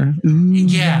brighter. Ooh,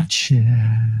 yeah.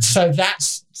 Child. So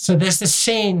there's this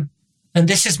scene, and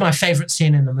this is my favorite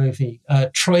scene in the movie.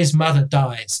 Troy's mother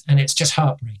dies, and it's just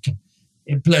heartbreaking.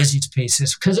 It blows you to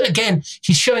pieces. Because again,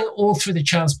 he's showing all through the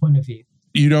child's point of view.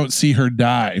 You don't see her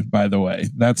die, by the way.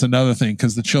 That's another thing,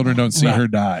 because the children don't see her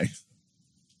die.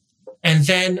 And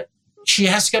then she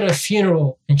has to go to a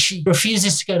funeral, and she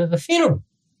refuses to go to the funeral.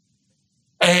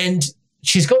 And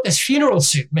she's got this funeral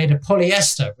suit made of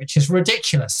polyester, which is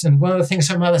ridiculous. And one of the things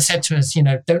her mother said to us,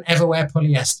 don't ever wear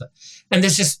polyester. And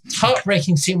there's this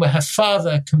heartbreaking scene where her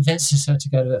father convinces her to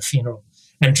go to the funeral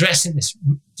and dress in this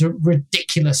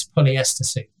ridiculous polyester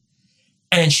suit.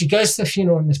 And she goes to the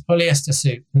funeral in this polyester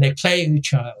suit, and they play Ooh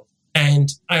Child.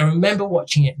 And I remember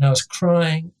watching it, and I was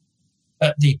crying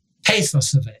at the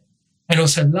pathos of it, and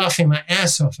also laughing my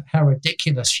ass off at how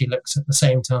ridiculous she looks at the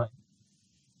same time.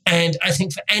 And I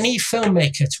think for any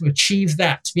filmmaker to achieve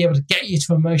that, to be able to get you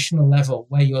to an emotional level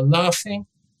where you're laughing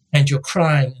and you're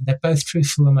crying, and they're both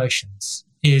truthful emotions,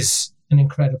 is an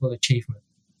incredible achievement.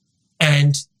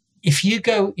 And if you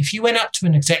went up to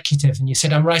an executive and you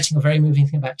said, I'm writing a very moving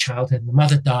thing about childhood and the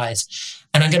mother dies,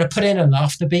 and I'm going to put in a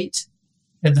laughter beat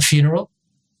at the funeral,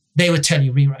 they would tell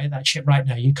you, rewrite that shit right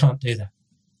now. You can't do that.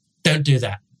 Don't do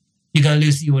that. You're going to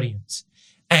lose the audience.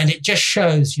 And it just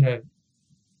shows,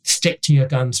 stick to your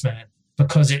guns, man,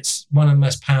 because it's one of the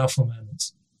most powerful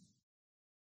moments.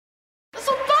 It's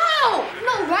a foul!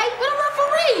 No, right? We're the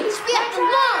referee. We should be at the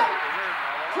line.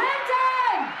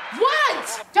 Clinton!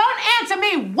 What? Don't answer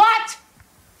me, what?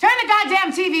 Turn the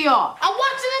goddamn TV off. I'm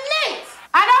watching the Knicks.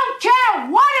 I don't care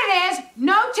what it is.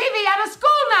 No TV on a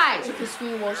school night. She can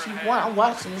scream what she want. I'm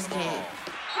watching this game.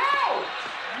 Hey!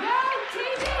 No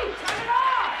TV! Turn it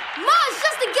off! Ma, it's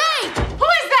just a game. Who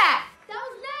is that? That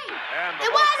was Nate. And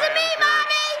It wasn't me,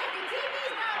 Mommy.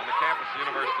 on the campus,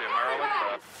 University of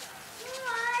Maryland.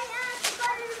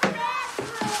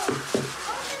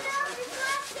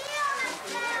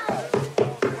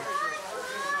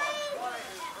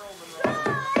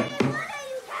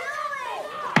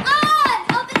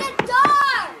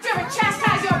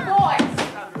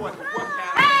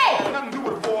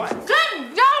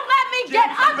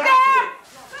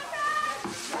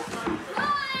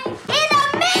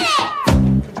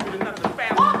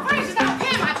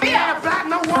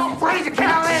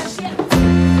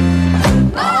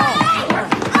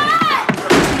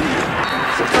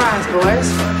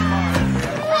 Boys.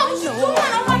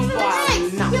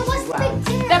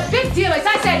 The big deal is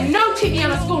I said no TV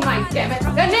on a school night, damn it.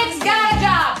 The Knicks got a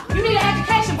job. You need an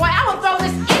education, boy. I will throw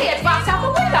this idiot box out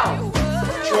the window.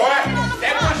 Troy,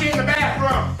 that was in the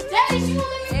bathroom. Daddy, she won't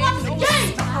let me watch the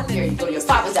game. How dare you go to your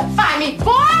father's and find me,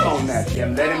 boy? Come on now,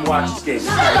 Jim. Let him watch his game.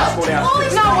 Let's go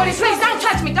downstairs. No, Woody, please don't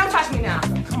touch me. Don't touch me now.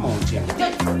 Come on, Jim.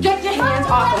 Get your hands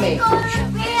off of me.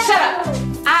 Shut up.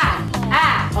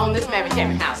 I own this Mary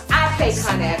Cameron house. I pay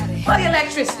Con Ed for the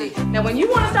electricity. Now, when you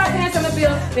want to start paying some of the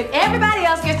bills, then everybody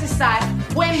else gets to decide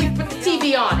when we put the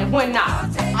TV on and when not.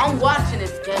 I'm watching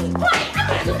this game.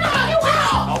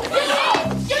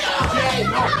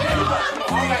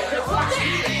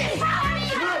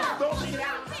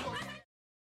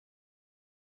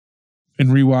 And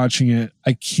rewatching it,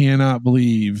 I cannot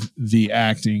believe the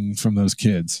acting from those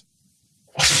kids.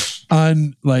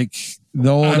 Like the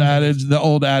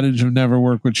old adage of never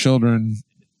work with children.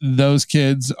 Those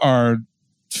kids are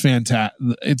fantastic.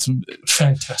 It's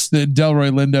fantastic.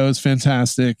 Delroy Lindo is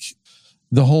fantastic.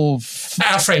 The whole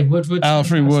Alfred Woodward,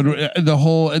 the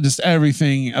whole, just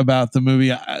everything about the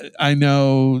movie. I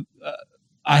know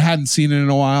I hadn't seen it in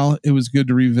a while. It was good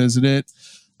to revisit it.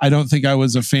 I don't think I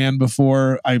was a fan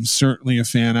before. I'm certainly a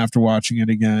fan after watching it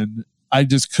again. I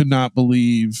just could not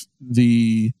believe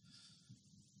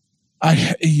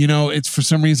it's for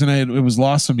some reason it was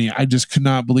lost on me. I just could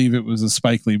not believe it was a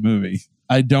Spike Lee movie.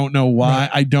 I don't know why.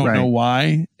 I don't know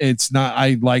why. It's not,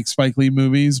 I like Spike Lee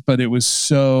movies, but it was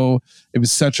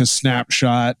such a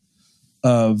snapshot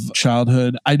of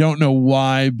childhood. I don't know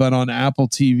why, but on Apple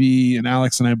TV, and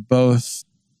Alex and I both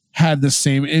had the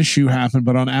same issue happen,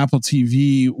 but on Apple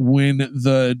TV,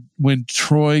 when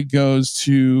Troy goes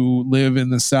to live in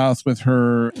the South with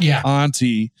her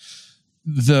auntie,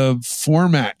 the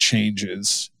format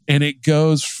changes and it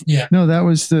goes. No, that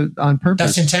was on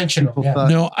purpose. That's intentional.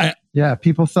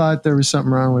 People thought there was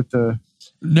something wrong with the.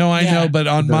 No, I know, but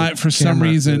on for some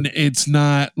reason, it's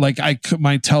not like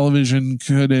my television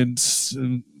couldn't.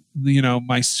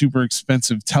 My super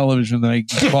expensive television that I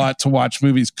bought to watch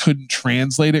movies couldn't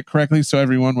translate it correctly, so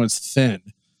everyone was thin.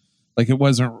 Like it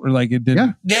wasn't like it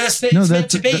didn't. Yeah, it's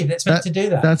meant to be. That's meant to do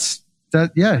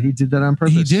that. Yeah, he did that on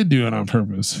purpose. He did do it on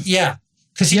purpose. Yeah.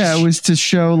 It was to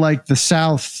show like the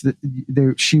South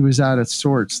that she was out of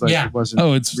sorts. Like it wasn't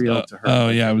real to her. Oh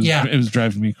yeah, it was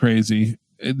driving me crazy.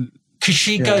 Because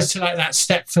she goes to like that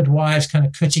Stepford Wives kind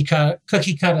of cookie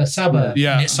cutter suburb.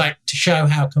 Yeah. And it's like to show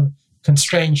how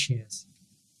constrained she is.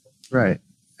 Right.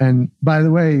 And by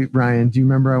the way, Ryan, do you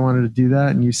remember I wanted to do that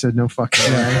and you said no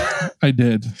fucking way? I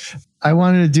did. I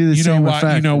wanted to do the same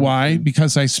effect. You know why?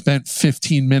 Because I spent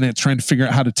 15 minutes trying to figure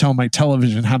out how to tell my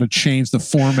television how to change the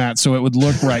format so it would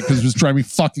look right, because it was driving me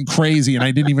fucking crazy and I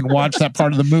didn't even watch that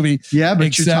part of the movie. Yeah,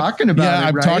 but you're talking about it,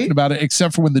 I'm talking about it,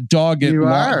 except for when the dog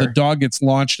gets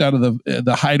launched out of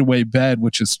the hideaway bed,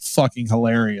 which is fucking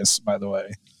hilarious, by the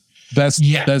way.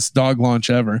 Best dog launch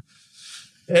ever.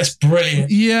 It's brilliant.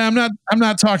 Yeah, I'm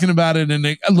not talking about it.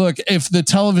 And look, if the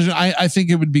television, I think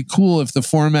it would be cool if the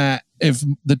format if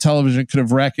the television could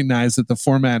have recognized that the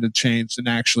format had changed and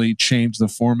actually changed the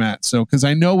format. So, because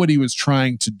I know what he was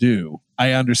trying to do.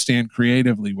 I understand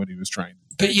creatively what he was trying to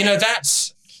do. But, you know,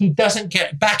 he doesn't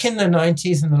get, back in the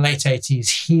 90s and the late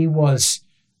 80s, he was,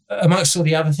 amongst all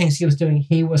the other things he was doing,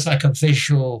 he was like a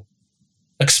visual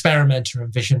experimenter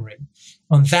and visionary.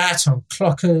 On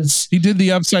Clockers. He did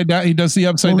the upside down. He does the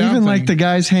upside down. Even thing. like the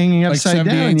guys hanging upside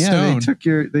down. Yeah, Stone.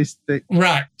 they took they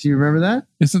right. Do you remember that?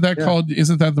 Isn't that called?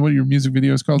 Isn't that what your music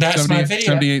video is called? That's my video.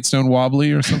 78 Stone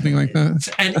Wobbly or something like that.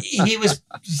 And he was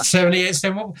 78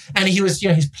 Stone Wobbly, and he was, you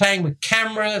know, he's playing with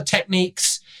camera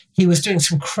techniques. He was doing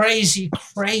some crazy,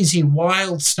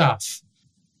 wild stuff.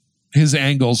 His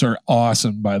angles are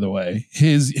awesome, by the way.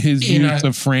 His use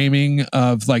of framing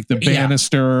of like the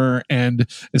banister and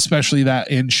especially that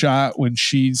in shot when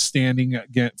she's standing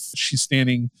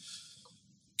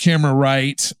camera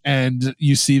right and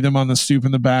you see them on the stoop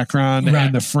in the background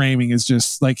and the framing is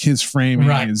just like his framing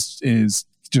is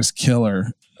just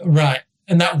killer. Right.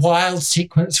 And that wild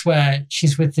sequence where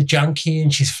she's with the junkie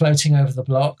and she's floating over the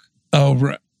block. Oh,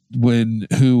 right. When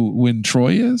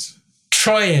Troy is?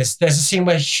 There's a scene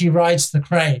where she rides the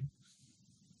crane.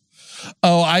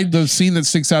 Oh, the scene that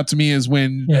sticks out to me is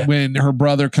when her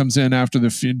brother comes in after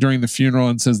during the funeral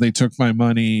and says they took my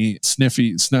money.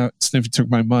 Sniffy took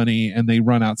my money, and they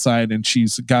run outside, and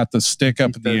she's got the stick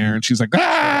up in the air, and she's like,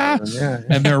 ah!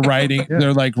 And they're riding.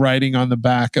 They're like riding on the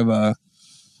back of a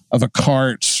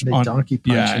cart on donkey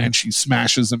punch him. and she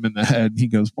smashes him in the head. And he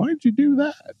goes, "Why did you do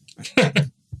that?"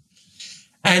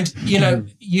 And, you know,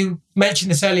 you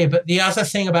mentioned this earlier, but the other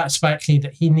thing about Spike Lee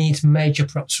that he needs major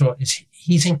props for is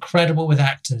he's incredible with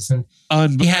actors, and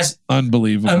he has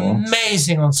unbelievable,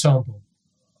 amazing ensemble.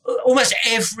 Almost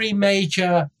every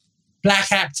major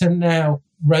black actor now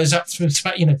rose up through,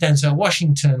 you know, Denzel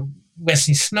Washington,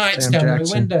 Wesley Snipes,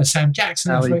 Delroy Lindo, Sam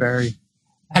Jackson, Halle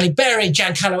Berry,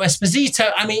 Giancarlo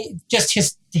Esposito. I mean, just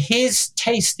his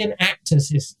taste in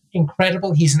actors is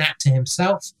incredible. He's an actor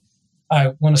himself.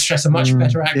 I want to stress a much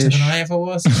better actor than I ever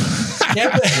was.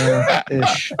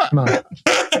 Come on.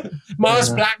 Mars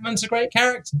Blackman's a great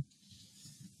character.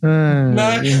 In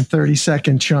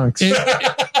 30-second chunks.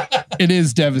 It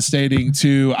is devastating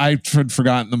too. I'd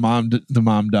forgotten the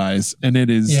mom dies, and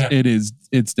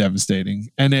it's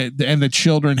devastating. And the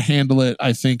children handle it,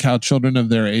 I think, how children of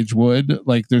their age would.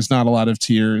 Like, there's not a lot of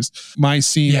tears. My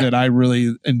scene that I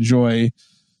really enjoy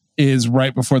is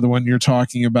right before the one you're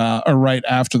talking about, or right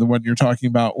after the one you're talking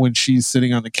about, when she's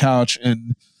sitting on the couch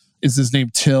and is his name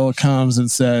Till comes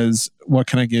and says, "What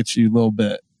can I get you?" Little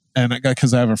Bit. And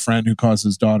because I have a friend who calls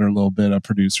his daughter Little Bit, a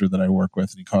producer that I work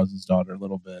with, and he calls his daughter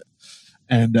Little Bit.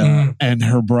 And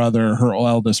her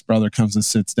eldest brother comes and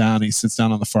sits down. He sits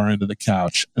down on the far end of the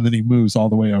couch, and then he moves all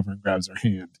the way over and grabs her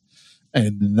hand.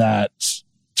 And that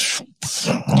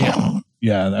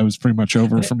that was pretty much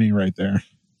over for me right there.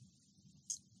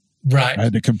 Right. I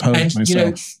had to compose myself. You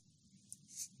know,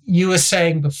 you were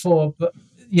saying before, but,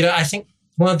 you know, I think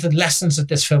one of the lessons of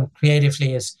this film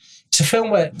creatively is it's a film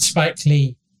where Spike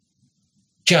Lee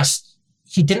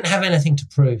he didn't have anything to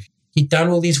prove. He'd done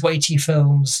all these weighty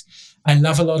films. I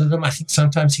love a lot of them. I think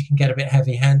sometimes he can get a bit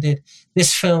heavy-handed.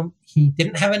 This film, he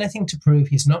didn't have anything to prove.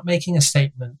 He's not making a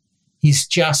statement. He's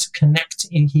just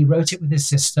connecting. He wrote it with his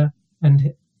sister,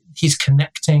 and he's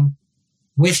connecting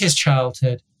with his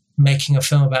childhood, making a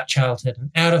film about childhood.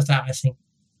 And out of that, I think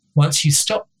once you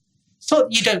stop, it's not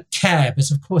that you don't care,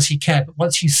 because of course you care, but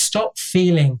once you stop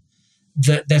feeling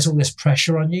that there's all this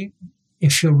pressure on you,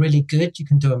 if you're really good, you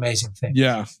can do amazing things.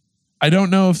 Yeah. I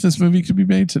don't know if this movie could be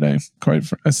made today. Quite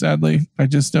sadly, I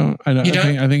just don't. I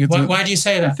think it's. Why do you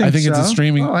say that? I think it's a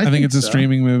streaming. I think it's a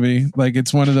streaming movie. Like,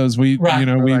 it's one of those we've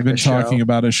been talking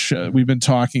about a show. We've been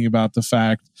talking about the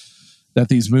fact that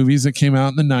these movies that came out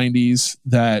in the 90s,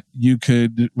 that you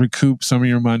could recoup some of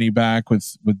your money back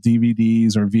with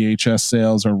DVDs or VHS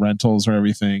sales or rentals or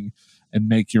everything, and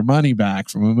make your money back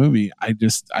from a movie. I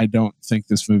don't think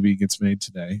this movie gets made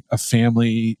today. A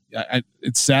family,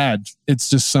 it's sad. It's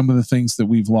just some of the things that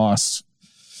we've lost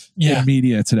in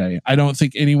media today. I don't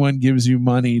think anyone gives you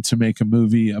money to make a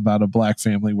movie about a black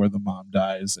family where the mom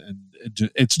dies. And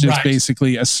it's just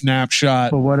basically a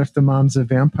snapshot. But what if the mom's a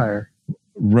vampire?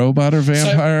 Robot or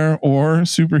vampire or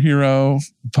superhero?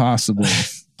 Possibly.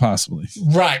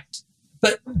 Right.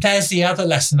 But there's the other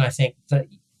lesson, I think, that,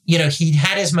 you know, he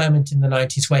had his moment in the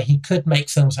 90s where he could make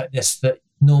films like this that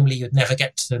normally you'd never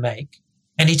get to make.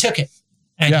 And he took it.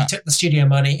 And he took the studio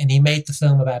money and he made the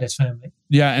film about his family.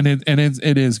 Yeah, and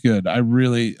it is good. I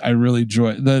really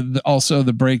enjoy also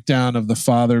the breakdown of the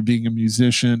father being a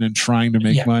musician and trying to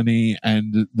make money,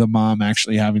 and the mom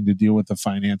actually having to deal with the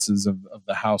finances of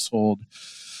the household.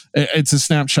 It's a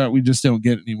snapshot we just don't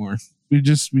get anymore. We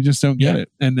just don't get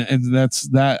it. And that's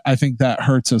that. I think that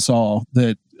hurts us all,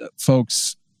 that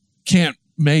folks can't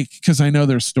make, because I know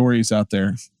there's stories out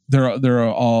there. There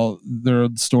are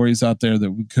stories out there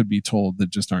that we could be told that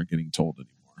just aren't getting told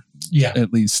anymore. Yeah.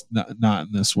 At least not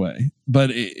in this way. But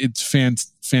it's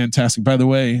fantastic. By the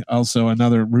way, also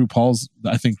another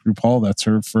I think RuPaul, that's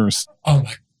her first. Oh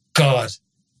my God.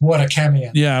 What a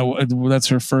cameo. Yeah, that's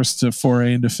her first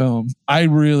foray into film. I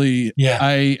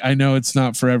know it's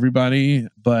not for everybody,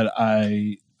 but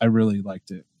I really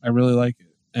liked it. I really like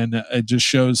it. And it just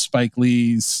shows Spike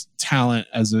Lee's talent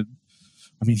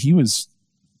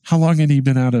how long had he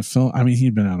been out of film? I mean,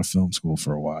 he'd been out of film school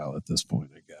for a while at this point,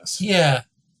 I guess. Yeah.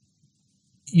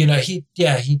 You know, he'd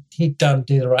done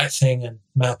Do the Right Thing and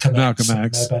Malcolm X. No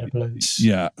Better Blues.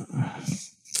 Yeah.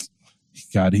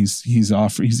 God, he's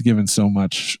given so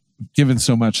much to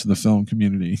the film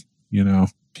community. You know,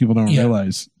 people don't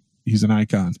realize he's an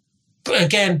icon. But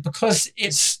again, because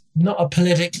it's not a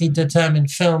politically determined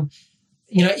film,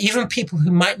 you know, even people who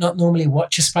might not normally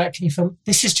watch a Spike Lee film,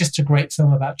 this is just a great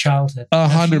film about childhood.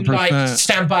 100%. If you like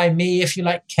Stand By Me, if you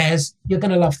like Kes, you're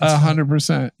going to love this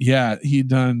 100%. Yeah, he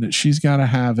done She's Gotta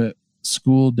Have It,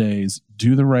 School Days,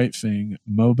 Do the Right Thing,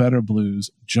 Mo Better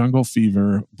Blues, Jungle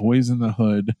Fever, Boys in the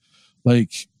Hood,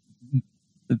 like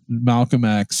Malcolm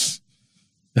X,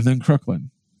 and then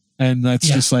Crooklyn. And that's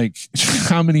just like,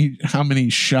 how many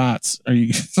shots are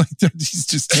you like? He's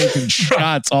just taking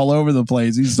shots all over the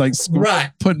place. He's like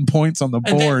putting points on the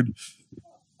board.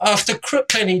 After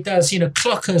Crooklyn, he does,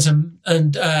 Clockers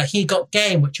and He Got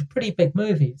Game, which are pretty big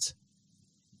movies.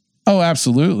 Oh,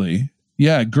 absolutely.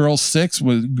 Yeah, Girl 6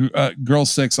 was Girl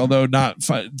 6, although not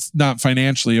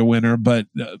financially a winner, but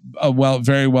a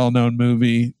very well known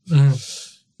movie.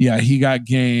 Yeah, He Got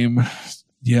Game.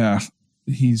 Yeah.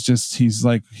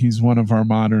 He's one of our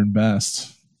modern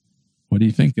best. What do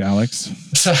you think, Alex?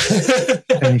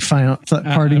 Any final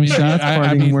parting shots?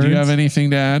 Parting words? Do you have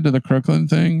anything to add to the Crooklyn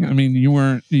thing? I mean, you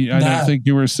weren't. I don't think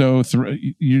you were so.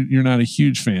 You're not a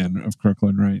huge fan of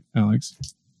Crooklyn, right, Alex?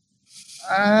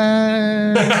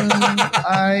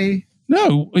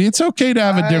 No, it's okay to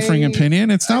have a differing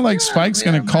opinion. It's not like Spike's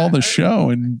going to call the show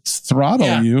and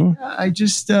throttle you. I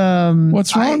just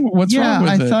what's wrong? What's wrong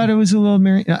with it? I thought it was a little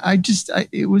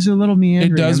it was a little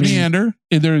meandering. It does meander.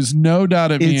 There's no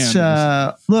doubt it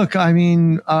meanders. Look, I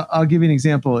mean, I'll give you an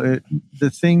example. The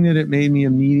thing that it made me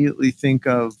immediately think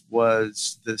of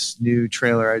was this new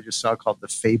trailer I just saw called The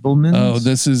Fabelmans. Oh,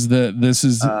 this is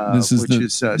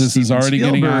already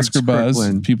getting Oscar buzz.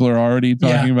 Crooklyn. People are already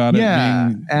talking about it.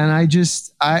 Yeah, and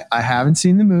I haven't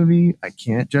seen the movie. I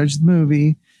can't judge the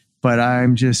movie, but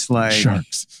I'm just like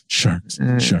sharks,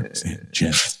 and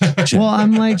jets. Well,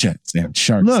 I'm like jets and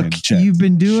sharks. Look, and jets, you've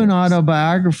been doing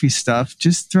autobiography stuff.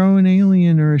 Just throw an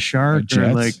alien or a shark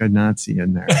or like a Nazi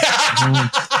in there.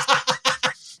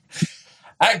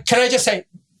 Can I just say,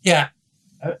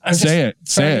 I'm say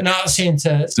it. Nazi into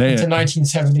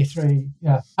 1973.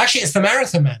 Yeah, actually, it's The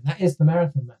Marathon Man. That is The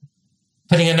Marathon Man.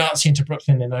 Putting a Nazi into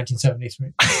Brooklyn in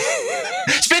 1973.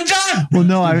 It's been done. Well,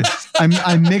 no,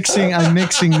 I'm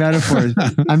mixing metaphors.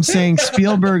 I'm saying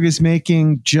Spielberg is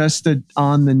making just a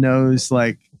on the nose,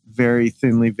 like very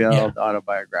thinly veiled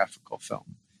autobiographical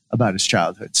film about his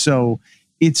childhood. So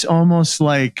it's almost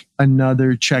like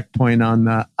another checkpoint on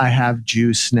the I have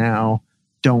juice now.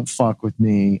 Don't fuck with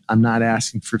me. I'm not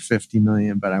asking for 50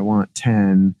 million, but I want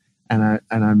 10, and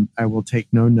I will take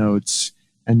no notes.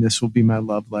 And this will be my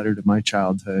love letter to my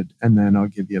childhood. And then I'll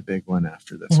give you a big one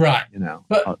after this. Right.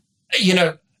 But,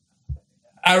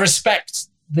 I respect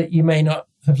that you may not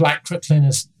have liked Crooklyn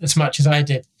as much as I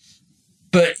did.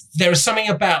 But there is something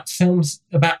about films,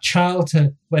 about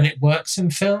childhood, when it works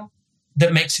in film,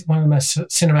 that makes it one of the most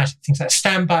cinematic things. Like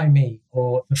Stand By Me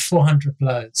or The 400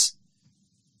 Blows.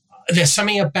 There's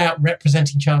something about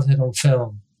representing childhood on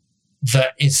film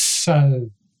that is so...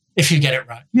 If you get it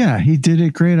right. Yeah, he did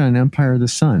it great on Empire of the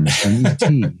Sun and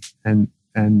E.T.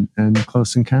 and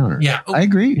Close Encounter. Yeah. I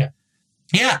agree.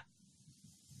 Yeah.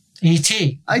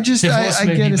 E.T. I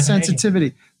get a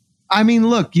sensitivity. I mean,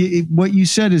 look, what you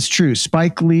said is true.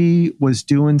 Spike Lee was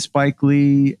doing Spike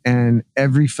Lee and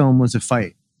every film was a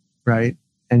fight, right?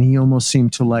 And he almost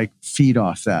seemed to like feed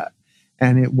off that.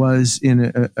 And it was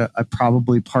in a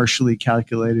probably partially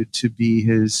calculated to be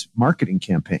his marketing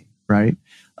campaign, right?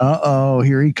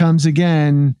 Here he comes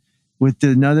again with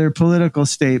another political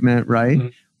statement, right? Mm-hmm.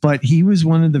 But he was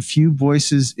one of the few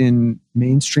voices in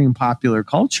mainstream popular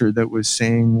culture that was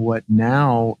saying what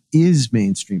now is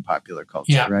mainstream popular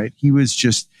culture, right? He was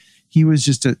just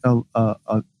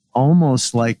a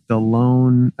almost like the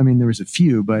lone. I mean, there was a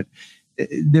few, but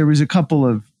there was a couple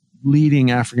of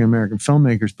leading African-American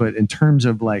filmmakers, but in terms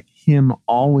of like him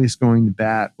always going to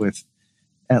bat with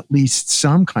at least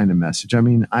some kind of message. I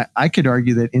mean, I could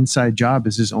argue that Inside Job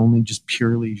is his only just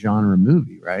purely genre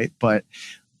movie, right?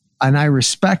 And I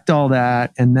respect all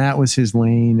that, and that was his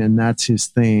lane, and that's his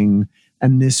thing.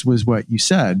 And this was what you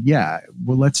said. Yeah,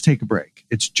 well, let's take a break.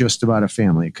 It's just about a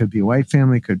family. It could be a white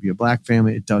family, it could be a black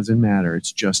family. It doesn't matter.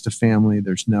 It's just a family.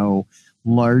 There's no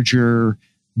larger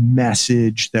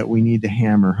message that we need to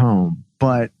hammer home.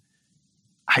 But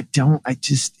it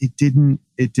didn't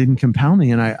compel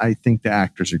me. And I think the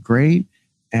actors are great.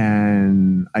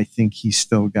 And I think he's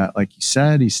still got, like you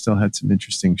said, he still had some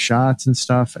interesting shots and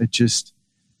stuff. It's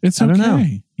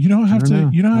okay. You don't have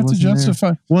to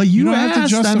justify. Well, you don't asked, have to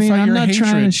justify I'm your not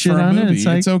trying to shit on it.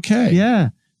 It's okay.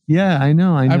 Yeah, I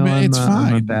know. I mean, it's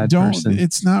fine. I'm a bad person.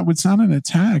 It's not an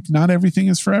attack. Not everything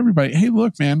is for everybody. Hey,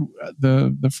 look, man,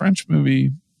 the French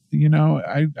movie,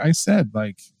 I said,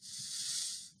 like,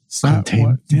 it's not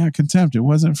Contempt. It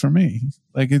wasn't for me.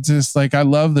 Like, it's just like, I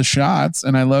love the shots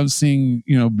and I love seeing,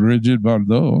 Brigitte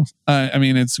Bardot. I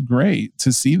mean, it's great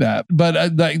to see that,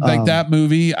 but that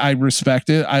movie, I respect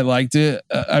it. I liked it.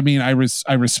 I mean, I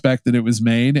respect that it was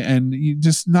made, and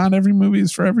not every movie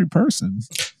is for every person.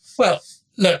 Well,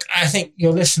 look, I think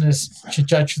your listeners should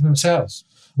judge for themselves.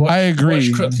 I agree.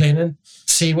 Watch Crooklyn and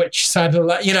see which side of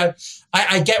the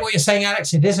I get what you're saying,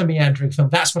 Alex. It is a meandering film.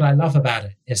 That's what I love about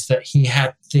it, is that he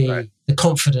had the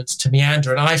confidence to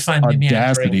meander, and I find the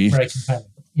meandering very compelling.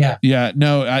 Yeah. Yeah.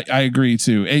 No, I agree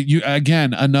too.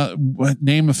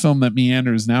 Name a film that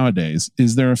meanders nowadays.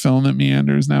 Is there a film that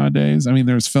meanders nowadays? I mean,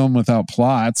 there's film without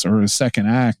plots or a second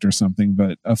act or something,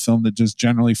 but a film that just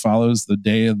generally follows the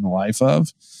day in the life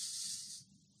of.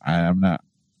 I'm not.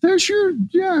 There's your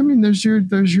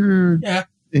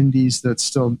indies that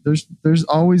still there's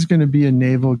always going to be a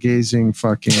navel gazing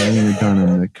fucking Henry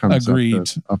Dunham that comes Agreed.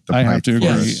 up the I have pipe to agree.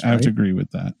 first, I have to right? agree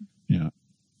with that. Yeah.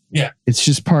 Yeah. It's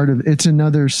just it's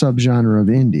another subgenre of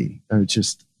indie. It's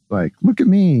just like, look at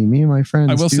me and my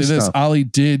friends. I will say this: stuff. Olly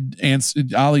did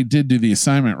do the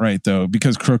assignment right, though,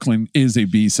 because Crooklyn is a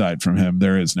B-side from him.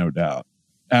 There is no doubt.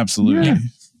 Absolutely.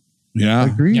 Yeah.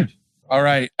 Agreed. Yeah. All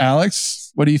right,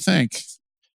 Alex, what do you think?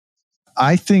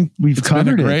 I think we've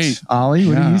covered it. Olly,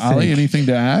 what do you think? Olly, anything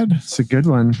to add? It's a good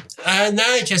one.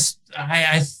 No,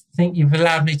 I think you've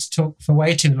allowed me to talk for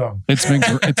way too long.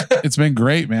 It's been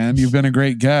great, man. You've been a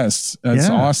great guest. That's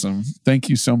awesome. Thank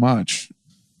you so much,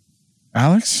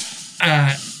 Alex.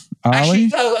 Olly, actually,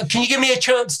 can you give me a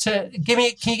chance to give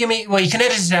me? Well, you can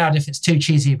edit it out if it's too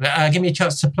cheesy, but give me a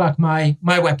chance to plug my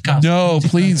webcast. No,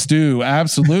 please do.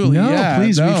 Absolutely. No,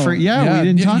 please. We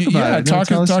didn't talk about it.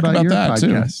 Talk about that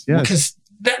too. Yes. Because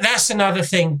that's another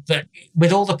thing that,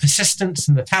 with all the persistence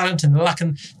and the talent and the luck,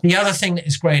 and the other thing that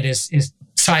is great is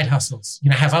side hustles.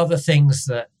 Have other things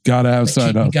that gotta have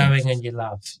side hustles going and you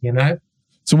love.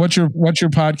 So what's your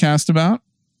podcast about?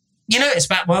 It's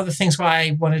about one of the things why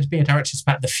I wanted to be a director. It's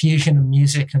about the fusion of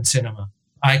music and cinema.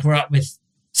 I grew up with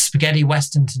spaghetti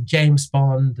westerns and James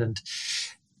Bond, and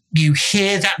you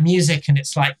hear that music and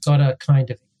it's like got a kind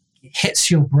of, it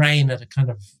hits your brain at a kind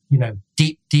of,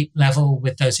 deep level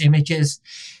with those images.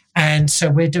 And so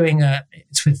we're doing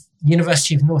it's with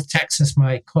University of North Texas.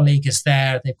 My colleague is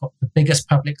there. They've got the biggest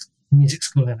public music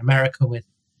school in America with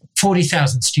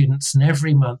 40,000 students. And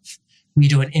every month we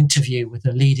do an interview with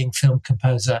a leading film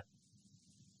composer.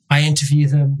 I interview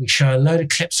them, we show a load of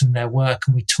clips from their work,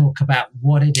 and we talk about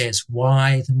what it is,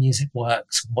 why the music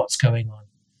works, what's going on.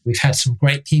 We've had some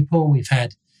great people. We've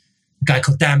had a guy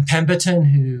called Dan Pemberton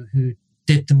who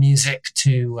did the music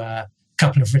to a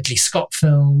couple of Ridley Scott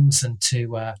films and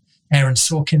to Aaron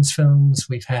Sorkin's films.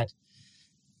 We've had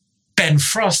Ben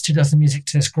Frost, who does the music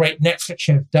to this great Netflix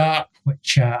show, Dark,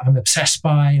 which I'm obsessed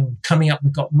by. And coming up,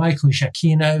 we've got Michael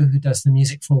Giacchino, who does the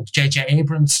music for J.J.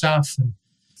 Abrams stuff. And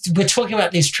we're talking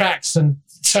about these tracks and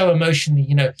so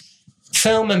emotionally,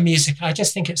 film and music. I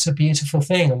just think it's a beautiful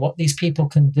thing. And what these people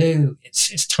can do,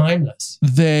 it's timeless.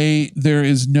 There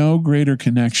is no greater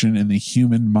connection in the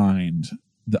human mind,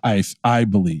 I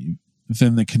believe,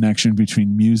 than the connection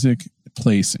between music,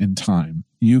 place, and time.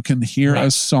 You can hear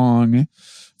a song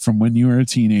from when you were a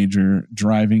teenager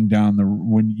driving down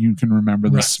when you can remember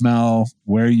the smell,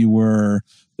 where you were,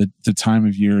 the time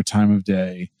of year, time of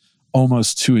day,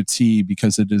 almost to a T,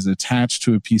 because it is attached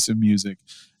to a piece of music.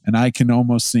 And I can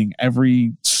almost sing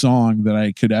every song that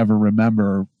I could ever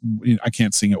remember. I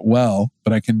can't sing it well,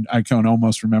 but I can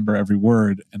almost remember every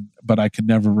word, but I can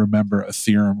never remember a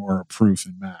theorem or a proof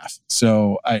in math.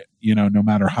 So no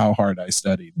matter how hard I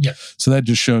studied. Yeah. So that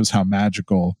just shows how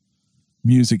magical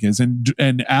music is.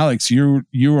 And Alex, you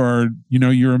are,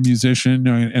 you're a musician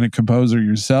and a composer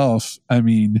yourself. I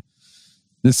mean,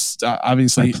 This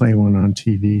obviously. I play one on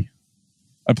TV.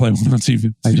 I play one on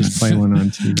TV. I just play one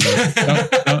on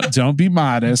TV. Don't be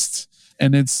modest.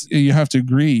 And you have to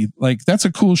agree. Like, that's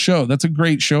a cool show. That's a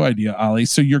great show idea, Olly.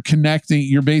 So you're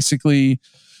basically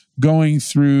going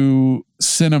through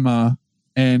cinema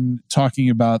and talking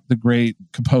about the great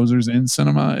composers in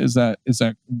cinema. Is that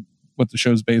what the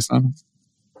show's based on?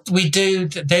 We do.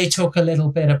 They talk a little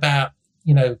bit about,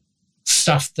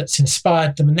 stuff that's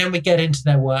inspired them. And then we get into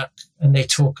their work and they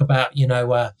talk about,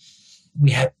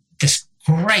 we had this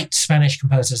great Spanish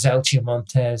composer, Zeltia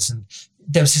Montes, and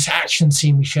there was this action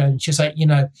scene we showed, and she was like,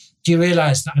 do you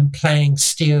realize that I'm playing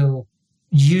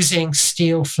using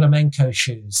steel flamenco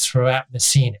shoes throughout the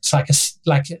scene? It's like a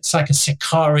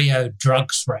Sicario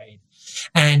drugs raid.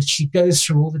 And she goes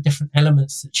through all the different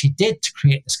elements that she did to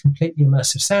create this completely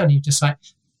immersive sound. You're just like,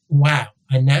 wow,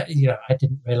 I know, I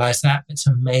didn't realize that. It's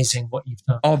amazing what you've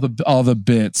done. All the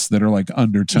bits that are like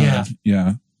undertoned.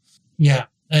 Yeah.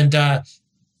 And,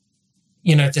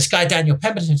 this guy, Daniel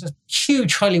Pemberton, does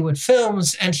huge Hollywood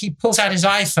films, and he pulls out his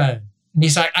iPhone and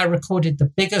he's like, I recorded the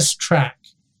biggest track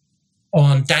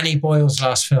on Danny Boyle's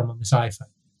last film on this iPhone.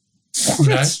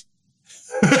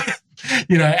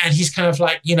 And he's kind of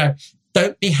like,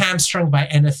 don't be hamstrung by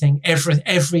anything.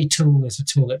 Every tool is a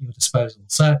tool at your disposal.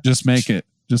 So just make it.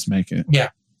 Yeah.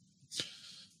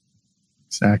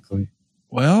 Exactly.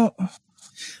 Well,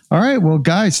 all right. Well,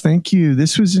 guys, thank you.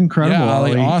 This was incredible. Yeah,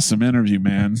 Olly, awesome interview,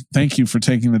 man. Thank you for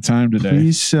taking the time today.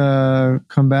 Please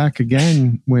come back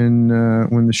again when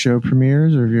the show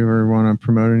premieres, or if you ever want to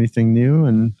promote anything new,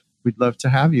 and we'd love to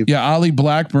have you. Yeah, Olly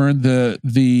Blackburn,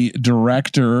 the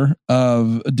director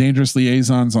of Dangerous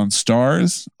Liaisons on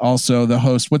Stars, also the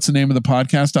host. What's the name of the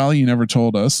podcast, Olly? You never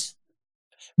told us.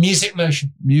 Music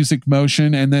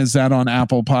Motion. And is that on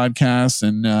Apple Podcasts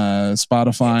and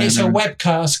Spotify? It's a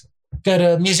webcast. Go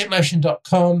to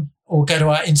musicmotion.com or go to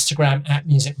our Instagram at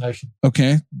musicmotion.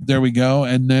 Okay, there we go.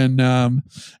 And then,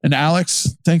 and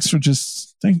Alex, thanks for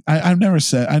I've never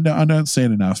said, I don't say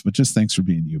it enough, but just thanks for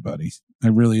being you, buddy. I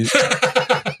really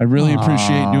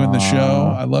appreciate doing the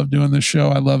show. I love doing the show.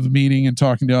 I love meeting and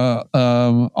talking to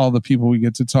all the people we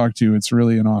get to talk to. It's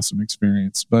really an awesome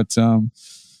experience. But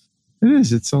it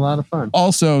is. It's a lot of fun.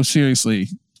 Also, seriously,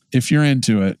 if you're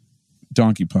into it,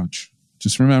 Donkey Punch.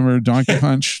 Just remember Donkey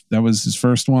Punch. That was his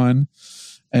first one.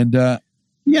 And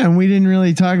and we didn't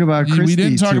really talk about Kristy. We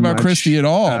didn't talk about much. Kristy at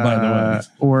all, by the way.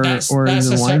 Or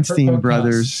the Weinstein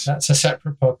brothers. That's a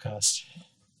separate podcast.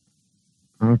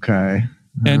 Okay.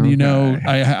 And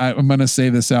I'm going to say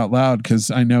this out loud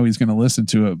because I know he's going to listen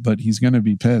to it, but he's going to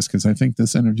be pissed because I think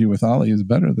this interview with Olly is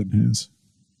better than his.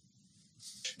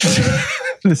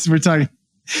 We're talking.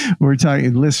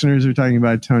 Listeners are talking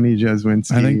about Tony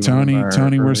Jeswinski. I think Tony,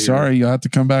 we're sorry. You'll have to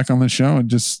come back on the show and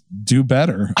just do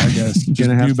better. I guess you're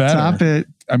gonna have to top it.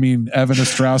 I mean, Evan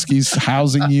Ostrowski's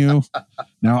housing you.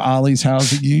 Now Ollie's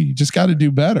housing you. You just got to do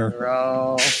better. We're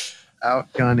all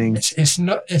outgunning. It's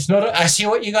not. I see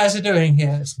what you guys are doing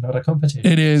here. It's not a competition.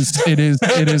 It is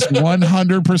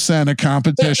 100% a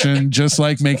competition, just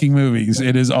like making movies.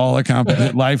 It is all a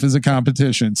competition. Life is a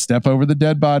competition. Step over the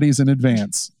dead bodies in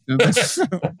advance. All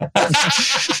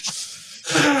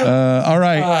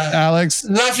right, Alex.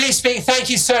 Lovely speaking. Thank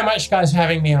you so much, guys, for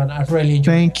having me on. I've really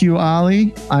enjoyed it. Thank you,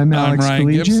 Olly. I'm Alex Ryan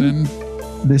Collegian.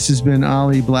 Gibson. This has been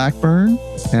Olly Blackburn,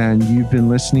 and you've been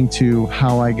listening to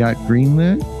How I Got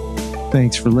Greenlit.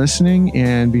 Thanks for listening,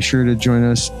 and be sure to join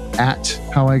us at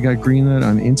How I Got Greenlit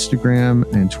on Instagram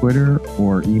and Twitter,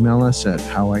 or email us at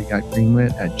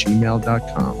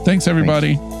howigotgreenlit@gmail.com. Thanks,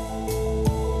 everybody.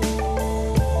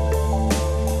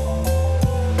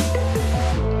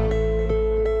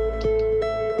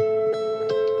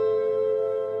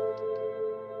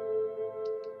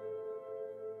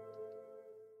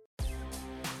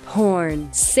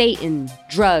 Porn, Satan,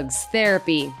 drugs,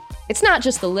 therapy. It's not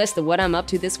just the list of what I'm up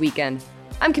to this weekend.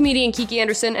 I'm comedian Kiki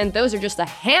Anderson, and those are just a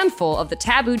handful of the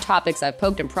taboo topics I've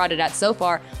poked and prodded at so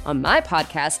far on my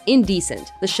podcast,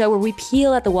 Indecent, the show where we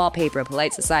peel at the wallpaper of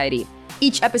polite society.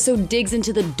 Each episode digs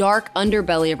into the dark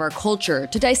underbelly of our culture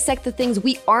to dissect the things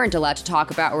we aren't allowed to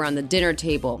talk about around the dinner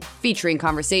table, featuring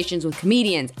conversations with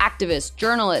comedians, activists,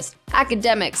 journalists,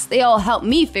 academics. They all help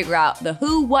me figure out the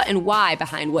who, what, and why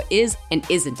behind what is and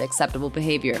isn't acceptable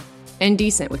behavior.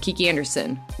 Indecent with Kiki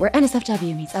Anderson, where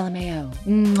NSFW meets LMAO.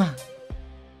 Mwah.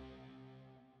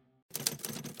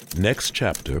 Next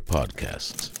Chapter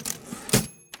Podcasts.